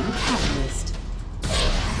 Using catalyst.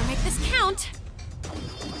 Better make this count.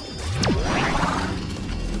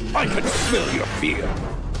 I can smell your fear.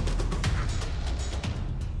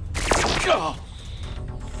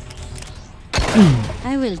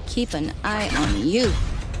 I will keep an eye on you.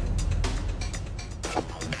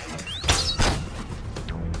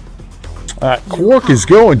 Alright, Quark is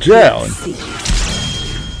going down.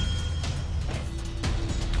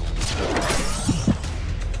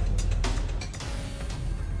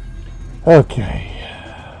 Okay.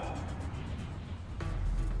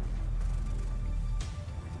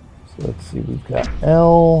 So let's see, we've got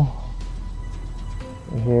L.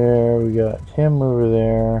 Here, we got him over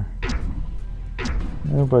there.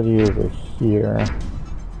 Nobody over here.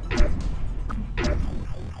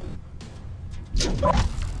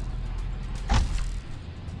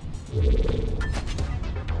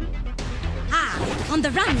 Ah, on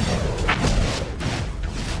the run!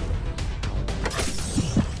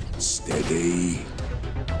 Steady.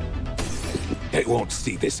 They won't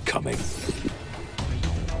see this coming.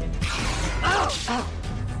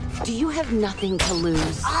 Do you have nothing to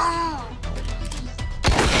lose?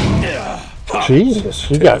 Jesus,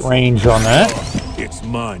 you got range on that. It's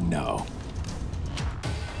mine now.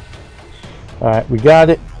 Alright, we got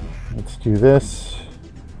it. Let's do this.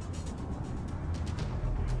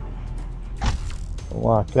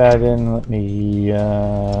 Lock that in. Let me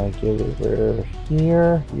get over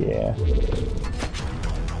here. Yeah.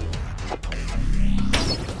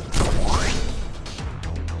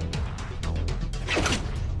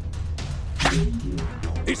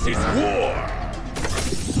 This is war!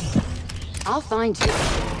 I'll find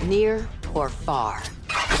you, near or far.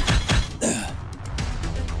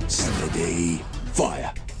 Steady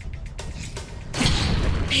fire.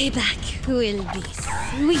 Payback will be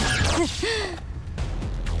sweet.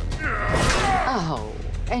 Oh,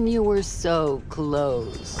 and you were so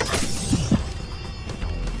close.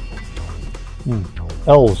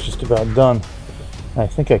 L's just about done. I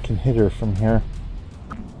think I can hit her from here.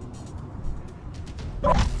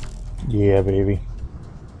 Yeah, baby.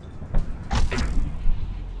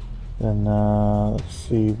 Then, let's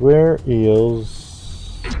see, where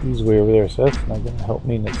is... He's way over there, so that's not going to help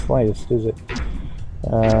me in the slightest, is it?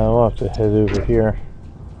 We'll have to head over here.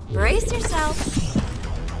 Brace yourself.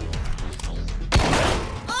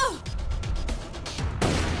 Oh!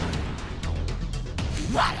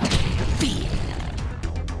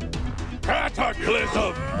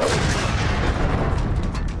 Cataclysm!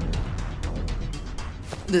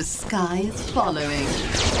 The sky is following.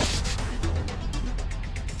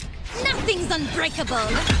 Nothing's unbreakable.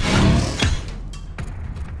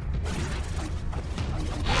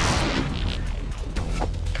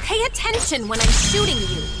 Pay attention when I'm shooting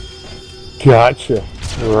you. Gotcha.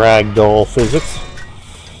 Ragdoll physics.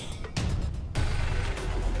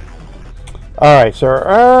 Alright, so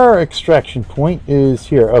our extraction point is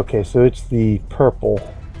here. Okay, so it's the purple,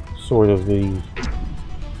 sort of the...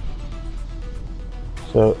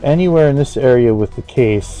 So anywhere in this area with the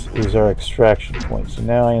case is our extraction point. So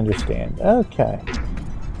now I understand. Okay.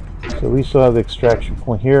 So we still have the extraction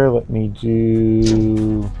point here. Let me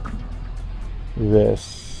do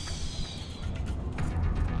this.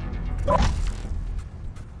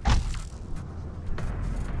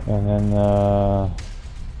 And then we'll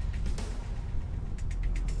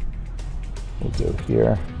go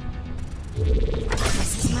here.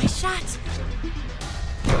 This is my shot.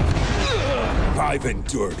 I've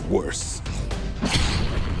endured worse.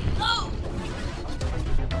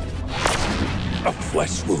 A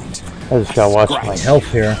flesh wound. I just gotta watch my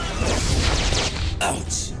health here.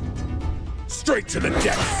 Ouch. Straight to the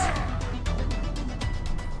depths.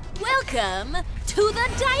 Welcome to the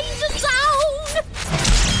danger zone.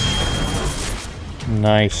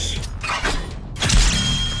 Nice.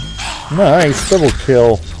 Nice, double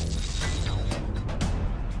kill.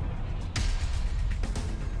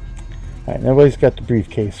 Alright, nobody's got the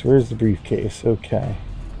briefcase. Where's the briefcase? Okay.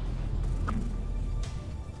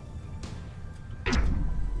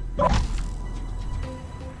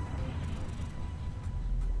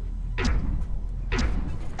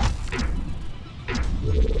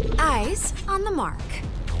 Eyes on the mark.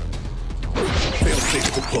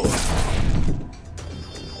 Fail-safe deployed.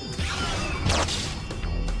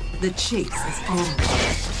 The chase is on.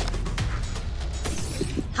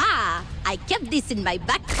 Ha! I kept this in my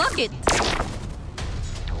back pocket.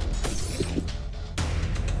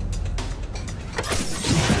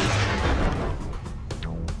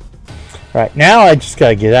 Right, now I just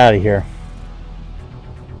gotta get out of here.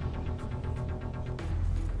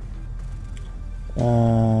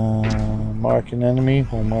 Mark an enemy,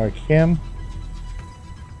 we'll mark him.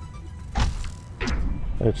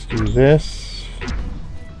 Let's do this.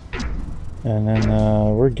 And then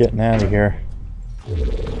we're getting out of here.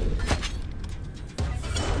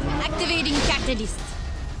 Activating catalyst.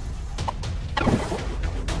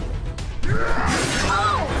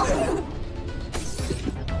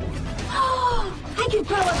 I could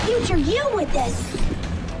grow a future you with this.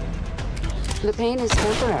 The pain is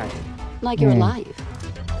temporary, like your life.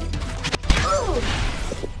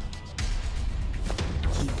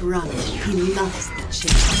 Keep running. He loves the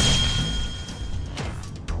chase.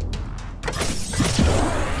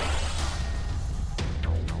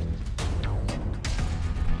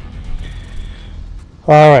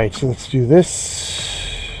 Alright, so let's do this.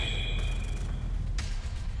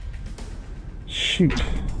 Shoot.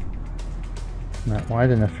 Not wide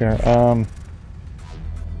enough here.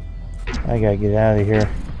 I gotta get out of here.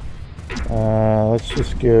 Let's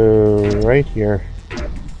just go right here.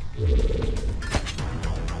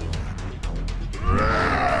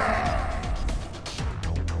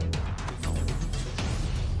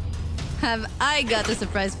 Have I got a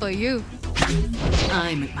surprise for you?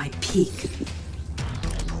 I'm at my peak.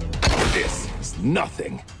 This is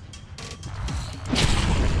nothing.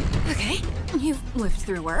 Okay, you've lived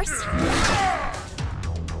through worse.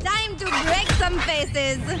 Time to break some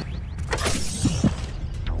faces.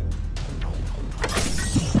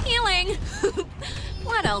 Healing!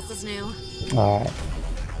 What else is new? Alright.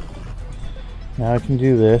 Now I can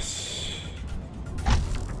do this.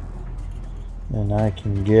 And I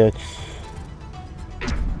can get...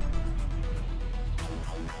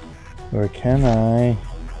 Or can I?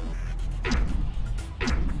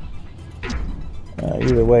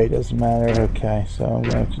 Either way, it doesn't matter. Okay, so I'm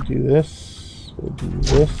going to have to do this. We'll do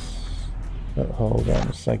this. Oh, hold on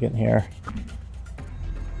a second here.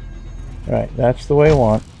 Alright, that's the way I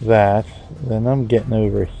want that. Then I'm getting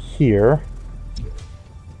over here.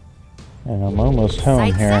 And I'm almost home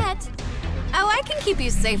Sight here. set. Oh, I can keep you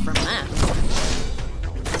safe from that.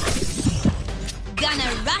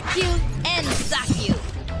 Gonna rock you and sock you.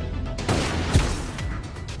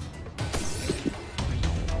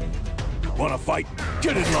 Wanna fight?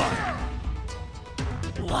 Get in line.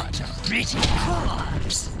 What a pretty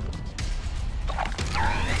corpse.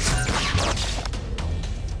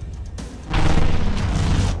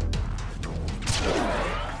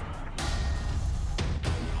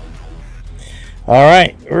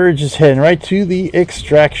 Alright, we're just heading right to the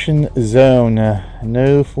extraction zone.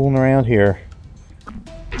 No fooling around here.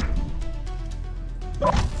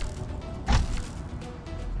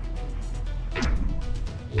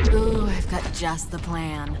 Ooh, I've got just the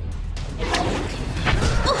plan.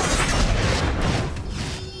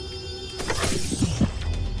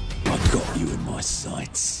 I've got you in my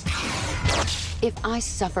sights. If I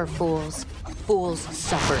suffer fools, fools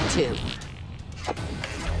suffer too.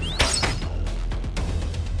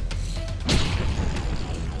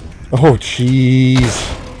 Oh,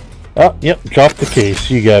 jeez. Oh, yep, drop the case.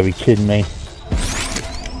 You gotta be kidding me.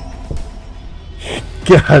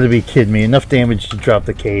 Gotta be kidding me. Enough damage to drop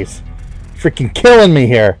the case. Freaking killing me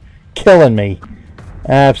here. Killing me.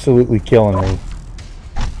 Absolutely killing me.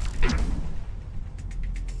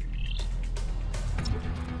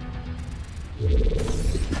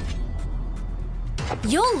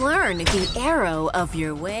 You'll learn the arrow of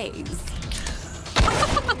your ways.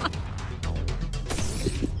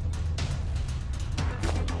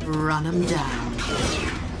 Run them down.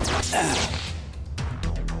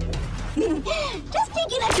 Just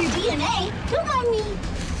picking up your DNA. Don't mind me.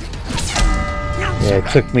 Yeah, it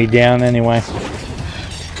took me down anyway.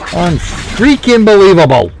 Unfreaking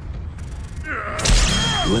believable.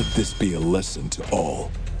 Let this be a lesson to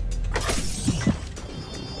all.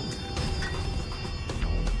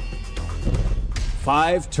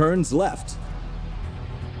 Five turns left.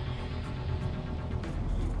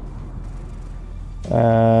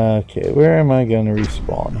 Okay, where am I going to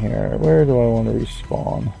respawn here? Where do I want to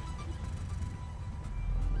respawn?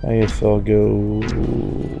 I guess I'll go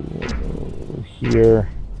here.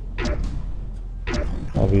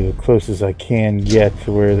 I'll be the closest I can get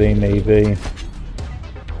to where they may be.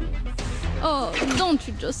 Oh, don't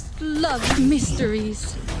you just love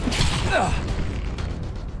mysteries?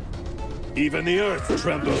 Even the earth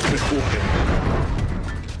trembles before him.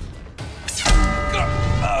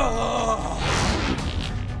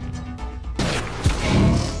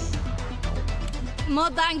 More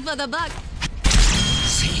bang for the buck.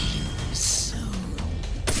 See you soon.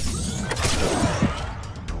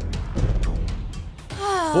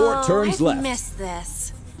 Oh, 4 turns I've left. missed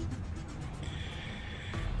this.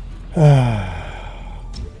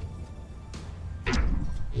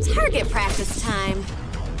 Target practice time.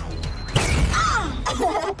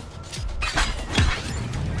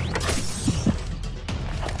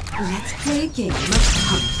 Let's play a game of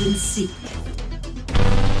hunt and seek.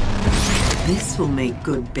 This will make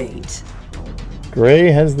good bait.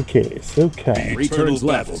 Gray has the case. Okay. The eternal turns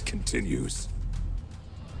left. battle continues.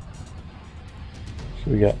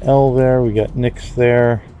 So we got L there. We got Nyx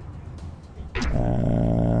there.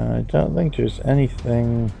 I don't think there's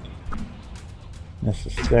anything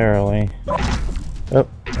necessarily. Oh,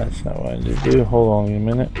 that's not what I need to do. Hold on a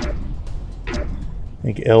minute. I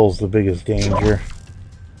think L's the biggest danger.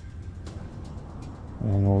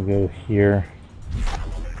 And we'll go here.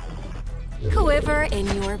 Quiver in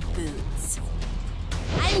your boots.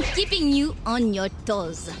 I'm keeping you on your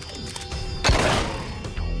toes.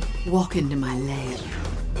 Walk into my lair.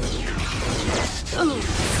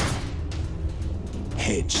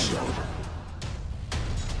 Headshot.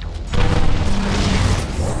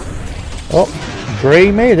 Oh,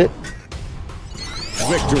 Gray made it.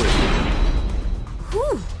 Victory.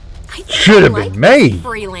 Whew, I Should have been me.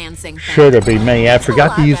 Freelancing thing. Should have been me. I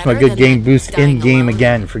forgot to use my good game boost in game alone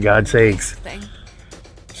again, for God's sakes. thing.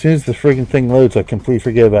 As soon as the friggin' thing loads, I completely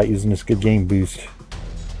forget about using this good game boost.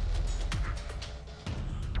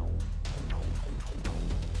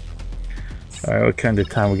 Alright, what kind of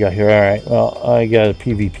time we got here? Alright, well, I got a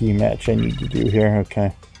PvP match I need to do here.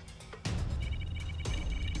 Okay.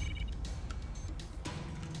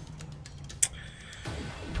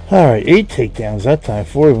 Alright, 8 takedowns that time.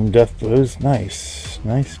 4 of them death blows. Nice.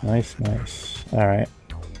 Nice, nice, nice. Alright.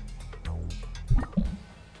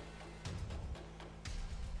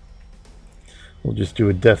 We'll just do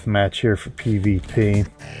a death match here for PvP.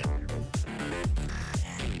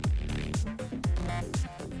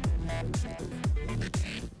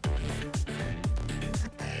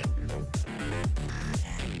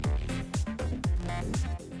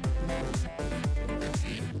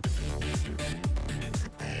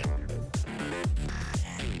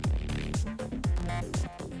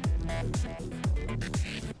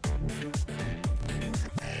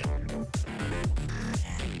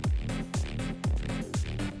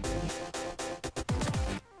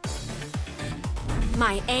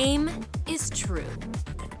 My aim is true.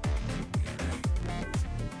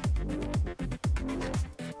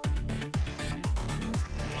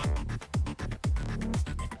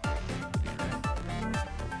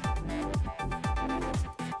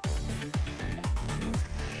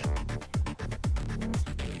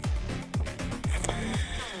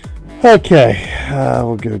 Okay,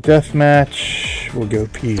 we'll go deathmatch. We'll go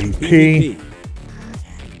PvP.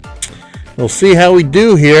 We'll see how we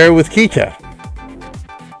do here with Khita.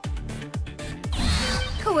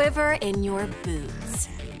 Quiver in your boots.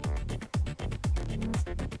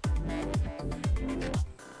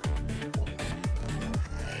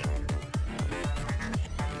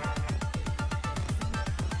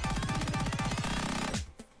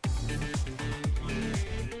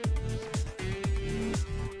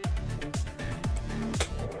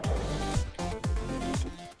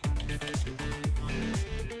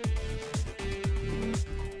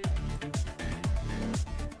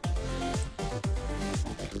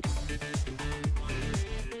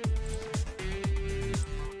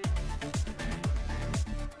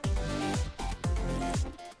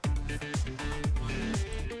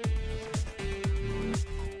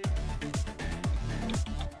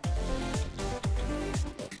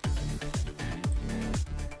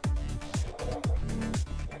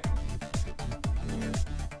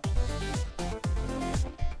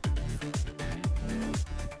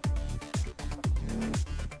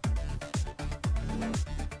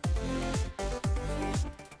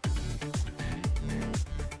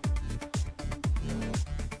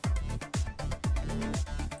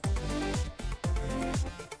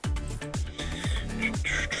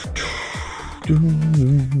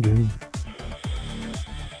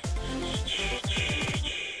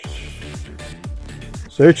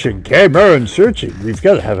 Searching, Cameron, searching. We've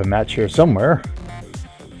got to have a match here somewhere.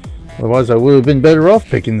 Otherwise, I would have been better off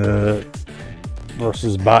picking the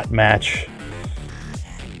versus bot match.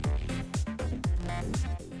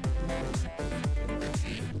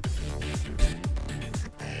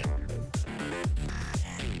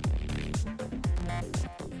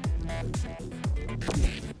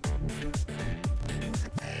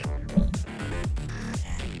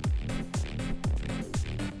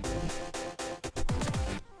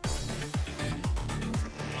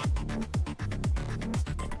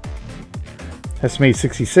 Estimated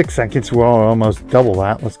 66 seconds. We're almost double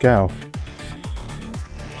that. Let's go.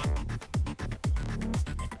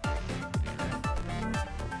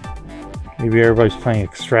 Maybe everybody's playing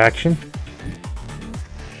Extraction.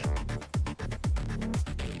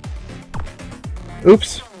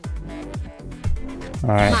 Oops.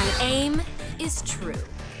 Alright. My aim is true.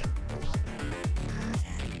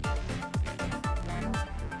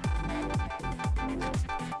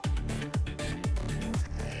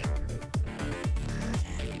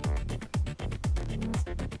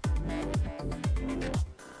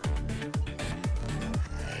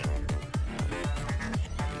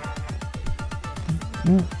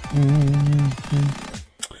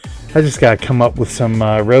 I just gotta come up with some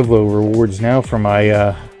Revlo rewards now for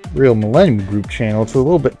my Real Millennium Group channel. It's a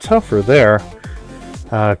little bit tougher there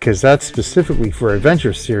because that's specifically for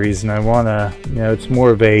Adventure Series, and I wanna, you know, it's more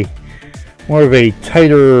of a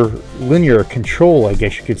tighter linear control, I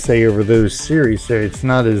guess you could say, over those series. So it's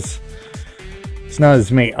not as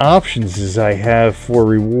many options as I have for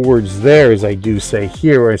rewards there as I do say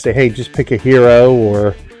here, where I say, hey, just pick a hero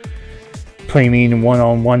or play me in a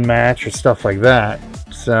one-on-one match or stuff like that.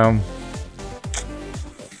 So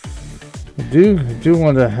I do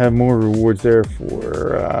want to have more rewards there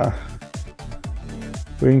for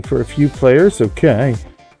Waiting for a few players. Okay.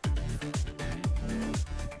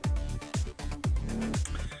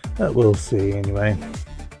 We'll see anyway.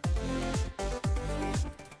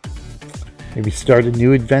 Maybe start a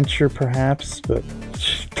new adventure perhaps, but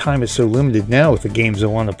time is so limited now with the games I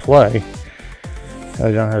want to play.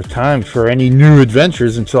 I don't have time for any new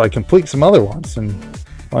adventures until I complete some other ones, and the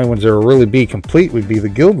only ones that will really be complete would be the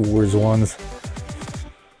Guild Wars ones.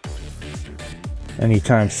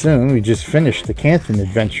 Anytime soon. We just finished the Canton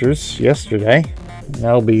adventures yesterday.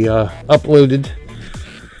 That'll be uploaded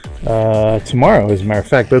tomorrow, as a matter of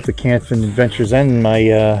fact. Both the Canton adventures and my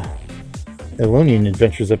Elonian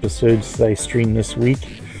adventures episodes that I streamed this week.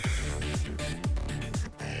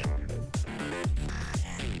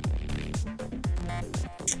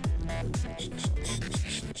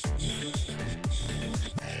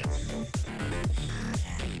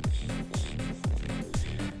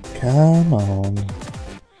 Come on.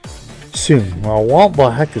 Soon. Well,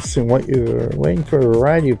 what heck is soon? What you're waiting for a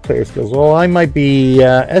variety of player skills. Well, I might be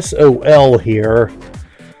SOL here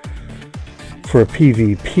for a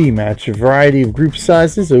PvP match. A variety of group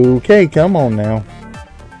sizes. Okay, come on now.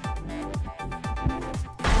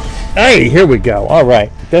 Hey, here we go.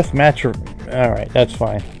 Alright. Death match. Alright, that's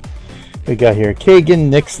fine. We got here Kagan,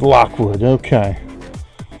 Nix, Lockwood. Okay.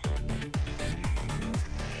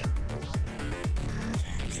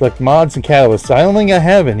 Select mods and catalysts. I don't think I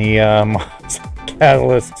have any mods and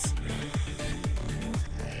catalysts.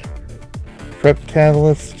 Prep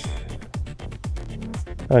catalyst.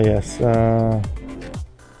 Oh yes.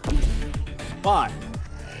 5,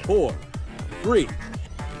 4, 3,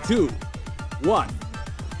 2, 1.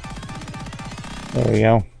 There we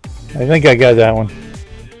go. I think I got that one.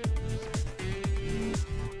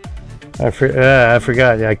 I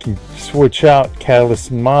forgot. I can switch out catalysts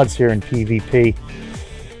and mods here in PvP.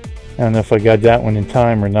 I don't know if I got that one in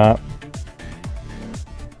time or not.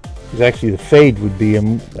 Because actually the Fade would be a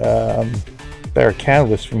better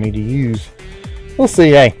catalyst for me to use. We'll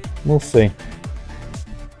see, hey. We'll see.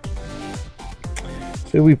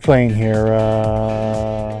 So we playing here.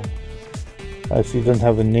 I see it doesn't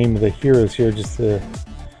have the name of the heroes here, just the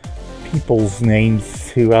people's names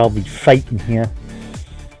who I'll be fighting here.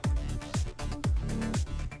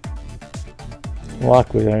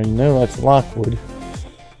 Lockwood, I know that's Lockwood.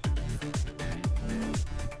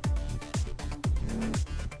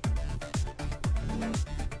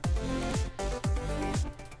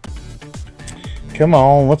 Come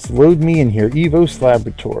on, let's load me in here. Evos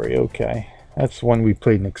Laboratory, okay. That's one we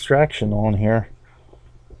played an extraction on here.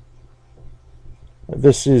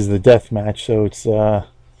 This is the death match, so it's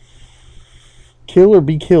kill or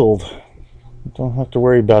be killed. Don't have to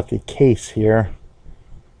worry about the case here.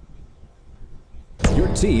 Your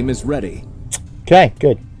team is ready. Okay,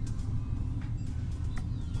 good.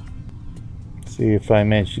 Let's see if I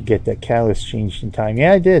managed to get that catalyst changed in time.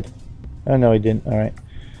 Yeah, I did. Oh, no, I didn't. All right.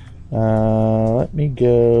 Let me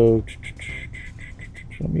go.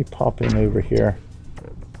 Let me pop in over here.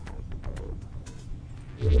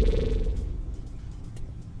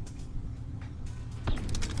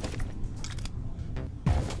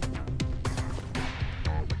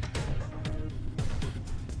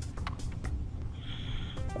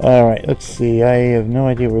 All right, let's see. I have no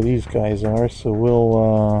idea where these guys are, so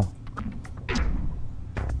we'll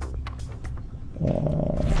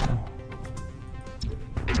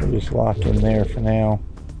just lock in there for now.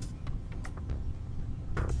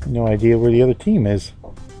 No idea where the other team is.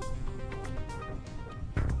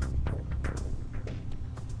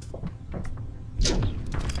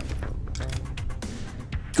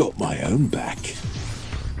 Got my own back.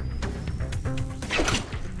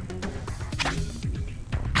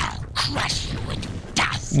 I'll crush you into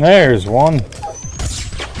dust. There's one.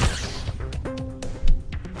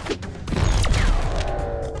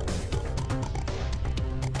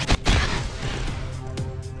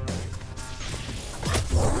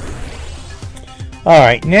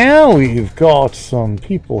 Alright, now we've got some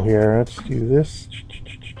people here. Let's do this.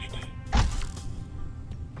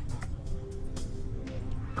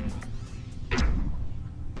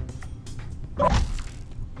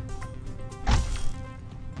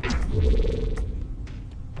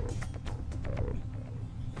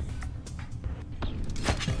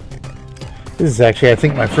 This is actually, I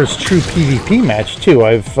think, my first true PvP match, too.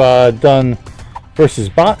 I've done versus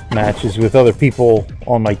bot matches with other people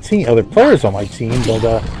on my team, other players on my team, but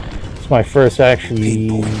it's my first actually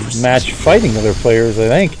match fighting other players, I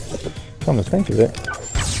think. Come to think of it.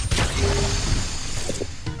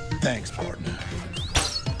 Thanks, partner.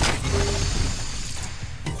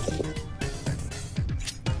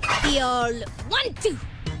 Y'all 1, 2.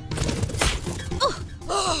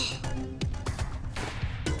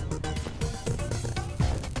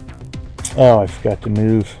 Oh, I forgot to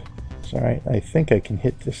move. It's alright. I think I can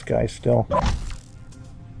hit this guy still.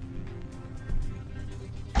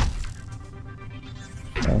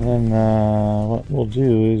 And then what we'll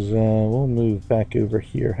do is we'll move back over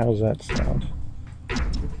here. How's that sound?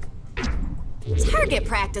 Target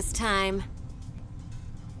practice time.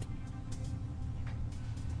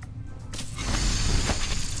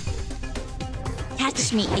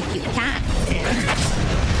 Catch me if you can.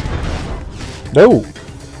 No!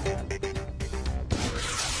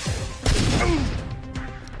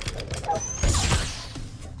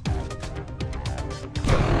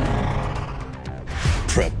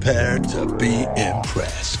 Prepare to be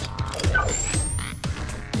impressed.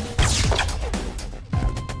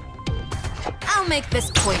 I'll make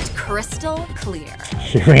this point crystal clear.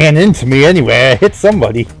 She ran into me anyway. I hit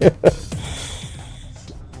somebody.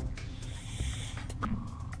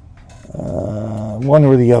 One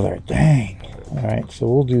or the other. Dang. Alright, so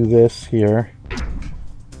we'll do this here.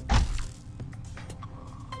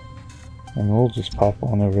 And we'll just pop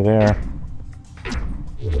on over there.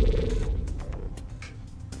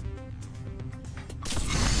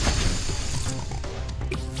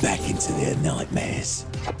 Back into their nightmares.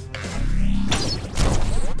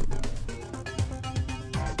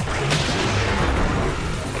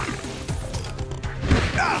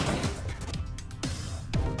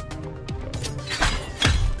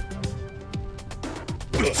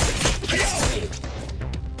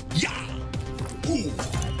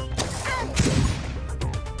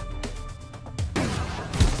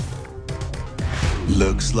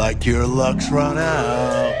 Looks like your luck's run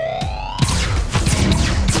out.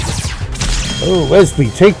 Oh, Leslie,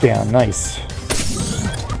 takedown. Nice.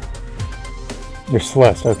 There's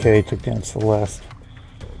Celeste. Okay, took down Celeste.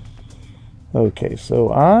 Okay,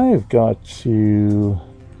 so I've got to...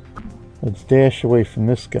 Let's dash away from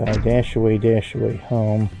this guy. Dash away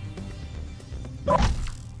home. And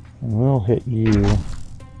we'll hit you.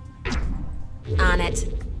 On it.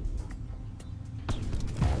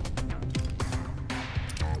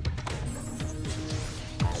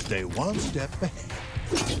 Stay one step ahead.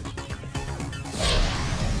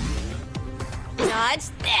 Dodge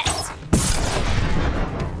this.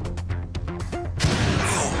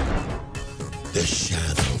 The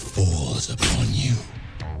shadow falls upon you.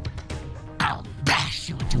 I'll bash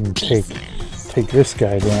you to pieces. Take this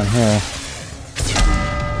guy down here.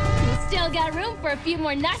 You still got room for a few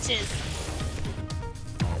more notches.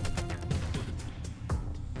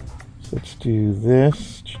 So let's do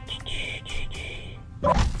this.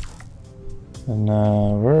 And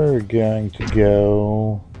we're going to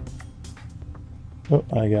go... Oh,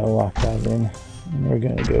 I gotta lock that in. And we're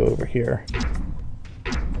gonna go over here.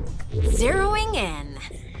 Zeroing in.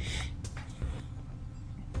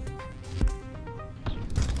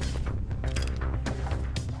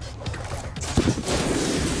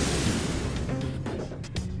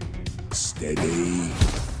 Steady.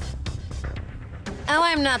 Oh,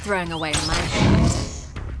 I'm not throwing away my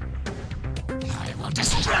I will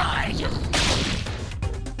destroy you.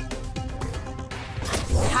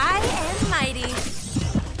 high and mighty.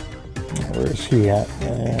 Where's he at?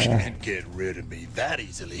 Can't get rid of me that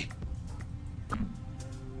easily.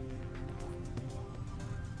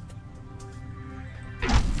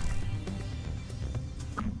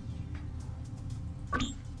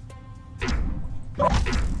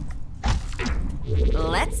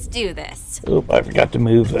 Let's do this. Oh, I forgot to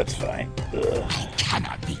move. That's fine. I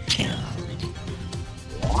cannot be killed.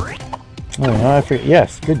 Oh, no, I forget.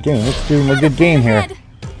 Yes, good game. Let's do a good game here.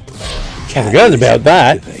 I forgot about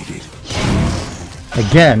that.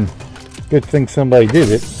 Again, good thing somebody did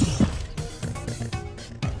it.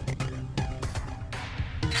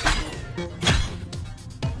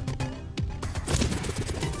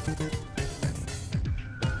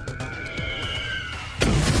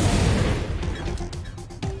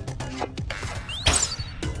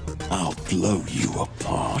 I'll blow you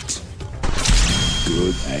apart.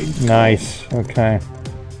 Good and Nice. Okay.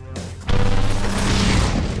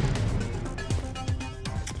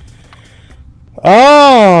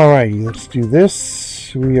 Alrighty, let's do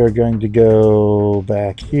this. We are going to go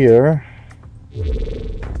back here.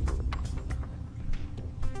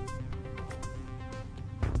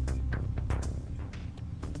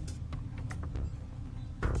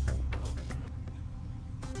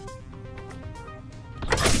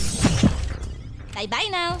 Bye-bye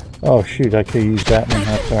now. Oh shoot, I could use that one.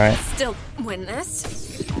 That's alright. Still win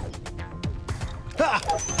this. Ha!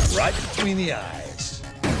 Right between the eyes.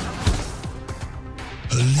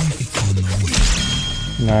 A leaf on the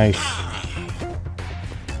wind. Nice.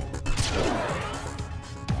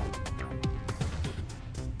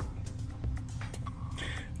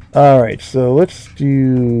 Alright, so let's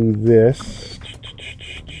do this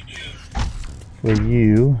for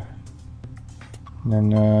you.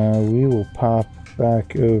 And then we will pop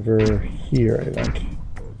back over here, I think.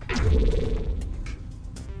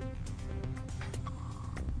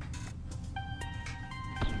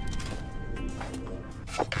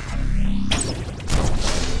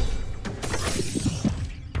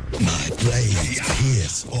 My blades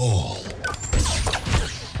pierce all.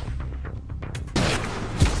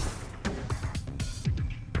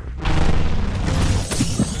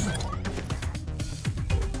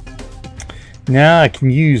 Now I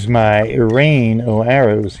can use my rain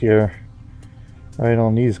arrows here, right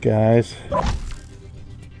on these guys.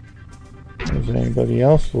 Is there anybody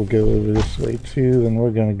else? We'll go over this way too, then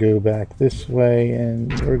we're going to go back this way,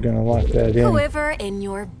 and we're going to lock that in. Quiver in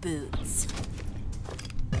your boots.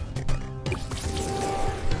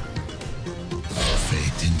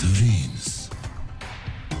 Fate intervenes.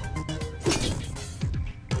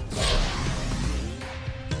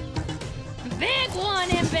 Big one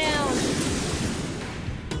inbound.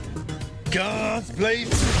 God's blade.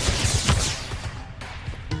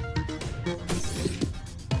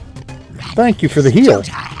 Thank you for the heal.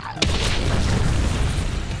 The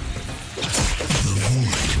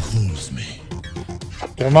void pulls me.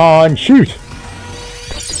 Come on, shoot.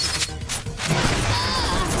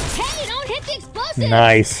 Hey, don't hit the explosive.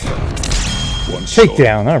 Nice. One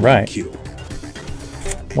Takedown, all right. kill.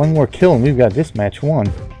 One more kill and we've got this match won.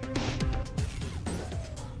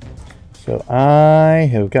 So I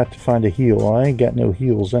have got to find a heal. I ain't got no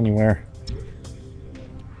heals anywhere.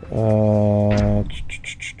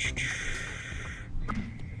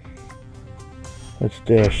 Let's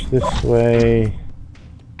dash this way.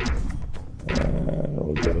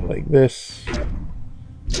 We'll go like this.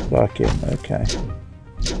 Lock in, okay.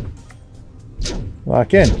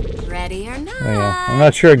 Lock in. Ready or not? Yeah, I'm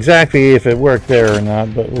not sure exactly if it worked there or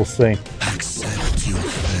not, but we'll see. Accept your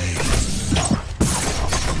fate.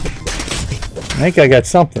 I think I got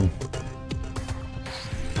something.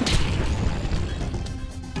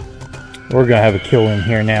 We're gonna have a kill in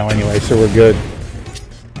here now anyway, so we're good.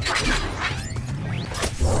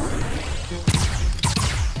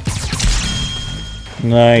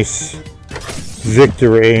 Nice.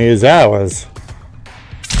 Victory is ours.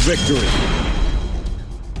 Victory.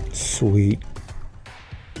 Sweet.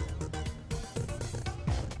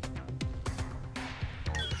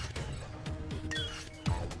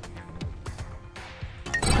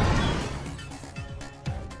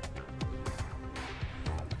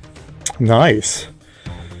 Nice.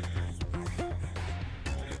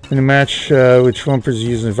 In a match which Lumpers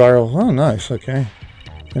using viral. Oh, nice. Okay.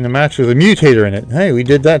 In a match with a mutator in it. Hey, we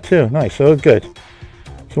did that too. Nice. Oh, good.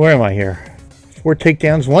 So where am I here? 4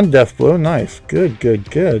 takedowns, 1 death blow. Nice. Good, good,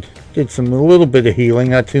 good. Did a little bit of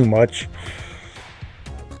healing, not too much.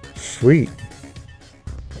 Sweet.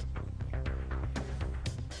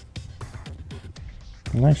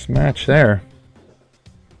 Nice match there.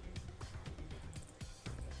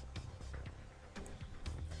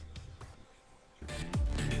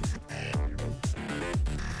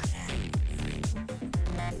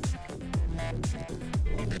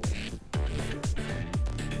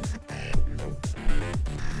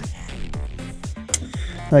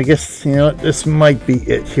 I guess, you know what, this might be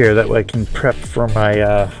it here. That way I can prep for my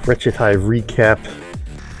Wretched Hive recap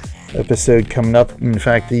episode coming up. In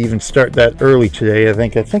fact, I even start that early today. I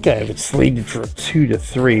think I have it slated for 2 to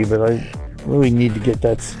 3, but I really need to get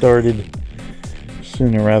that started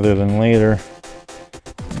sooner rather than later.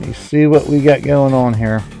 Let me see what we got going on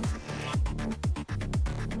here.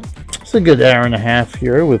 It's a good hour and a half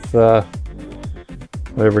here with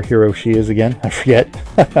whatever hero she is again. I forget.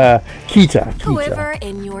 Khita. Quiver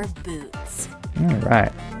in your boots. All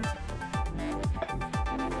right.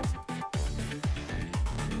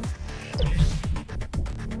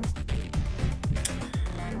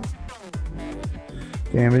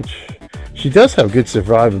 Damage. She does have good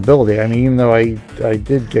survivability. I mean, even though I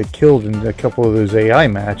did get killed in a couple of those AI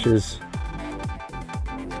matches,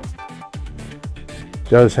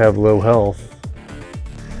 does have low health.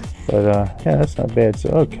 But yeah, that's not bad. So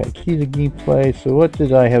okay, Khita gameplay. So what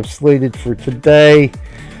did I have slated for today?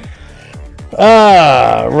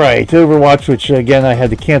 Right, Overwatch, which again I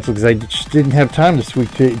had to cancel because I just didn't have time this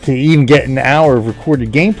week to even get an hour of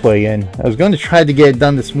recorded gameplay in. I was going to try to get it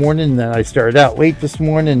done this morning, and then I started out late this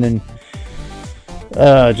morning, and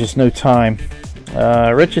just no time.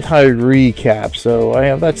 Wretched Hive recap. So I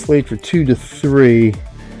have that slated for 2 to 3.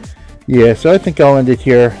 Yeah, so I think I'll end it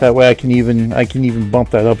here. That way I can even bump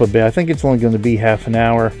that up a bit. I think it's only going to be half an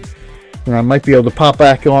hour. And I might be able to pop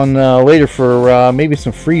back on later for maybe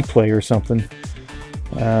some free play or something.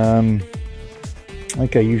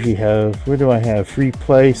 Like I usually have, where do I have? Free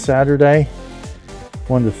play Saturday,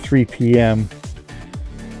 1 to 3 p.m.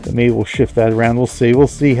 But maybe we'll shift that around. We'll see. We'll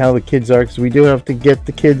see how the kids are, because we do have to get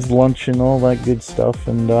the kids lunch and all that good stuff.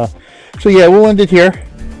 And so yeah, we'll end it here.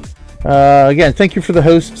 Again, thank you for the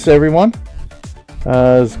hosts, everyone.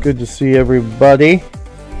 It's good to see everybody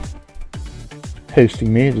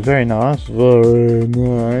hosting me. It's very nice. Very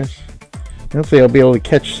nice. Hopefully I'll be able to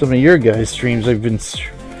catch some of your guys' streams. I've been just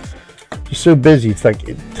so busy. It's like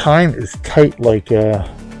time is tight, like you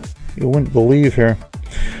wouldn't believe here.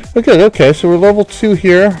 Okay, so we're level 2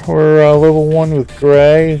 here. We're level 1 with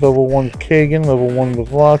Gray, level 1 with Kagan, level 1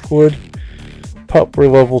 with Lockwood. Pup, we're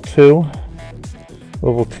level 2.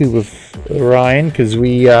 Level 2 with Ryan, because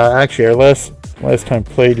we actually our last time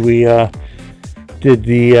played, we did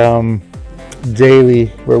the daily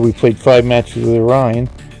where we played 5 matches with Ryan.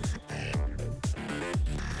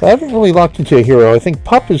 I haven't really locked into a hero. I think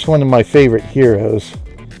Pup is one of my favorite heroes.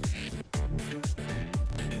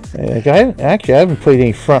 I haven't played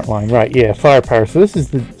any frontline. Right, yeah, firepower. So this is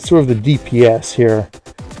the sort of the DPS here.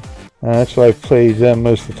 That's why I've played them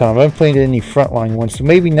most of the time. I haven't played any frontline ones. So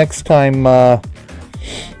maybe next time... a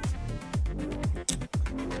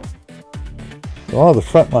lot of the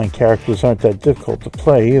frontline characters aren't that difficult to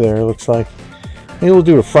play either, it looks like. Maybe we'll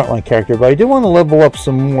do a frontline character, but I do want to level up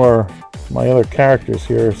some more my other characters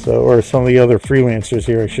here, or some of the other freelancers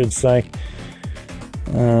here, I should say.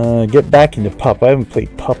 Get back into Pup. I haven't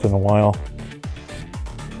played Pup in a while.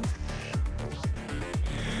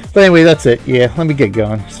 But anyway, that's it. Yeah, let me get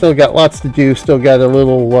going. Still got lots to do. Still got a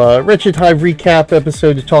little Wretched Hive recap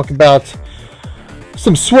episode to talk about.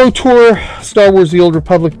 Some SWTOR, Star Wars The Old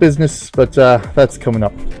Republic business, but that's coming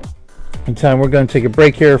up. In time, we're going to take a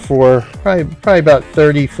break here for probably about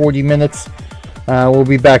 30-40 minutes. We'll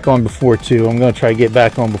be back on before 2. I'm going to try to get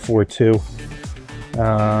back on before 2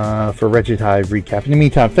 for Wretched Hive recap. In the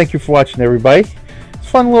meantime, thank you for watching, everybody. It's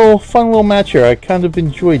a fun little match here. I kind of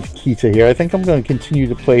enjoyed Khita here. I think I'm going to continue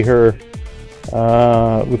to play her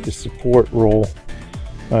with the support role.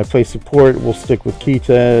 When I play support, we'll stick with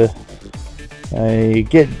Khita. I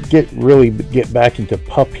really get back into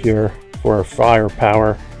Pup here for our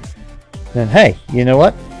firepower. Then hey, you know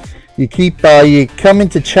what? You come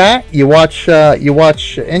into chat, you watch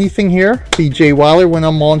anything here, BJ Waller, when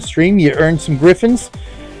I'm on stream. You earn some griffins,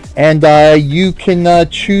 and you can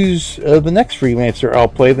choose the next freelancer I'll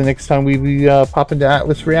play the next time we pop into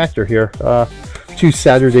Atlas Reactor here, 2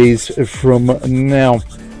 Saturdays from now.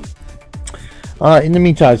 In the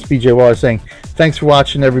meantime, it's BJ Waller saying thanks for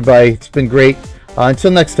watching, everybody. It's been great. Until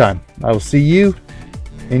next time, I will see you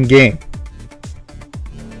in game.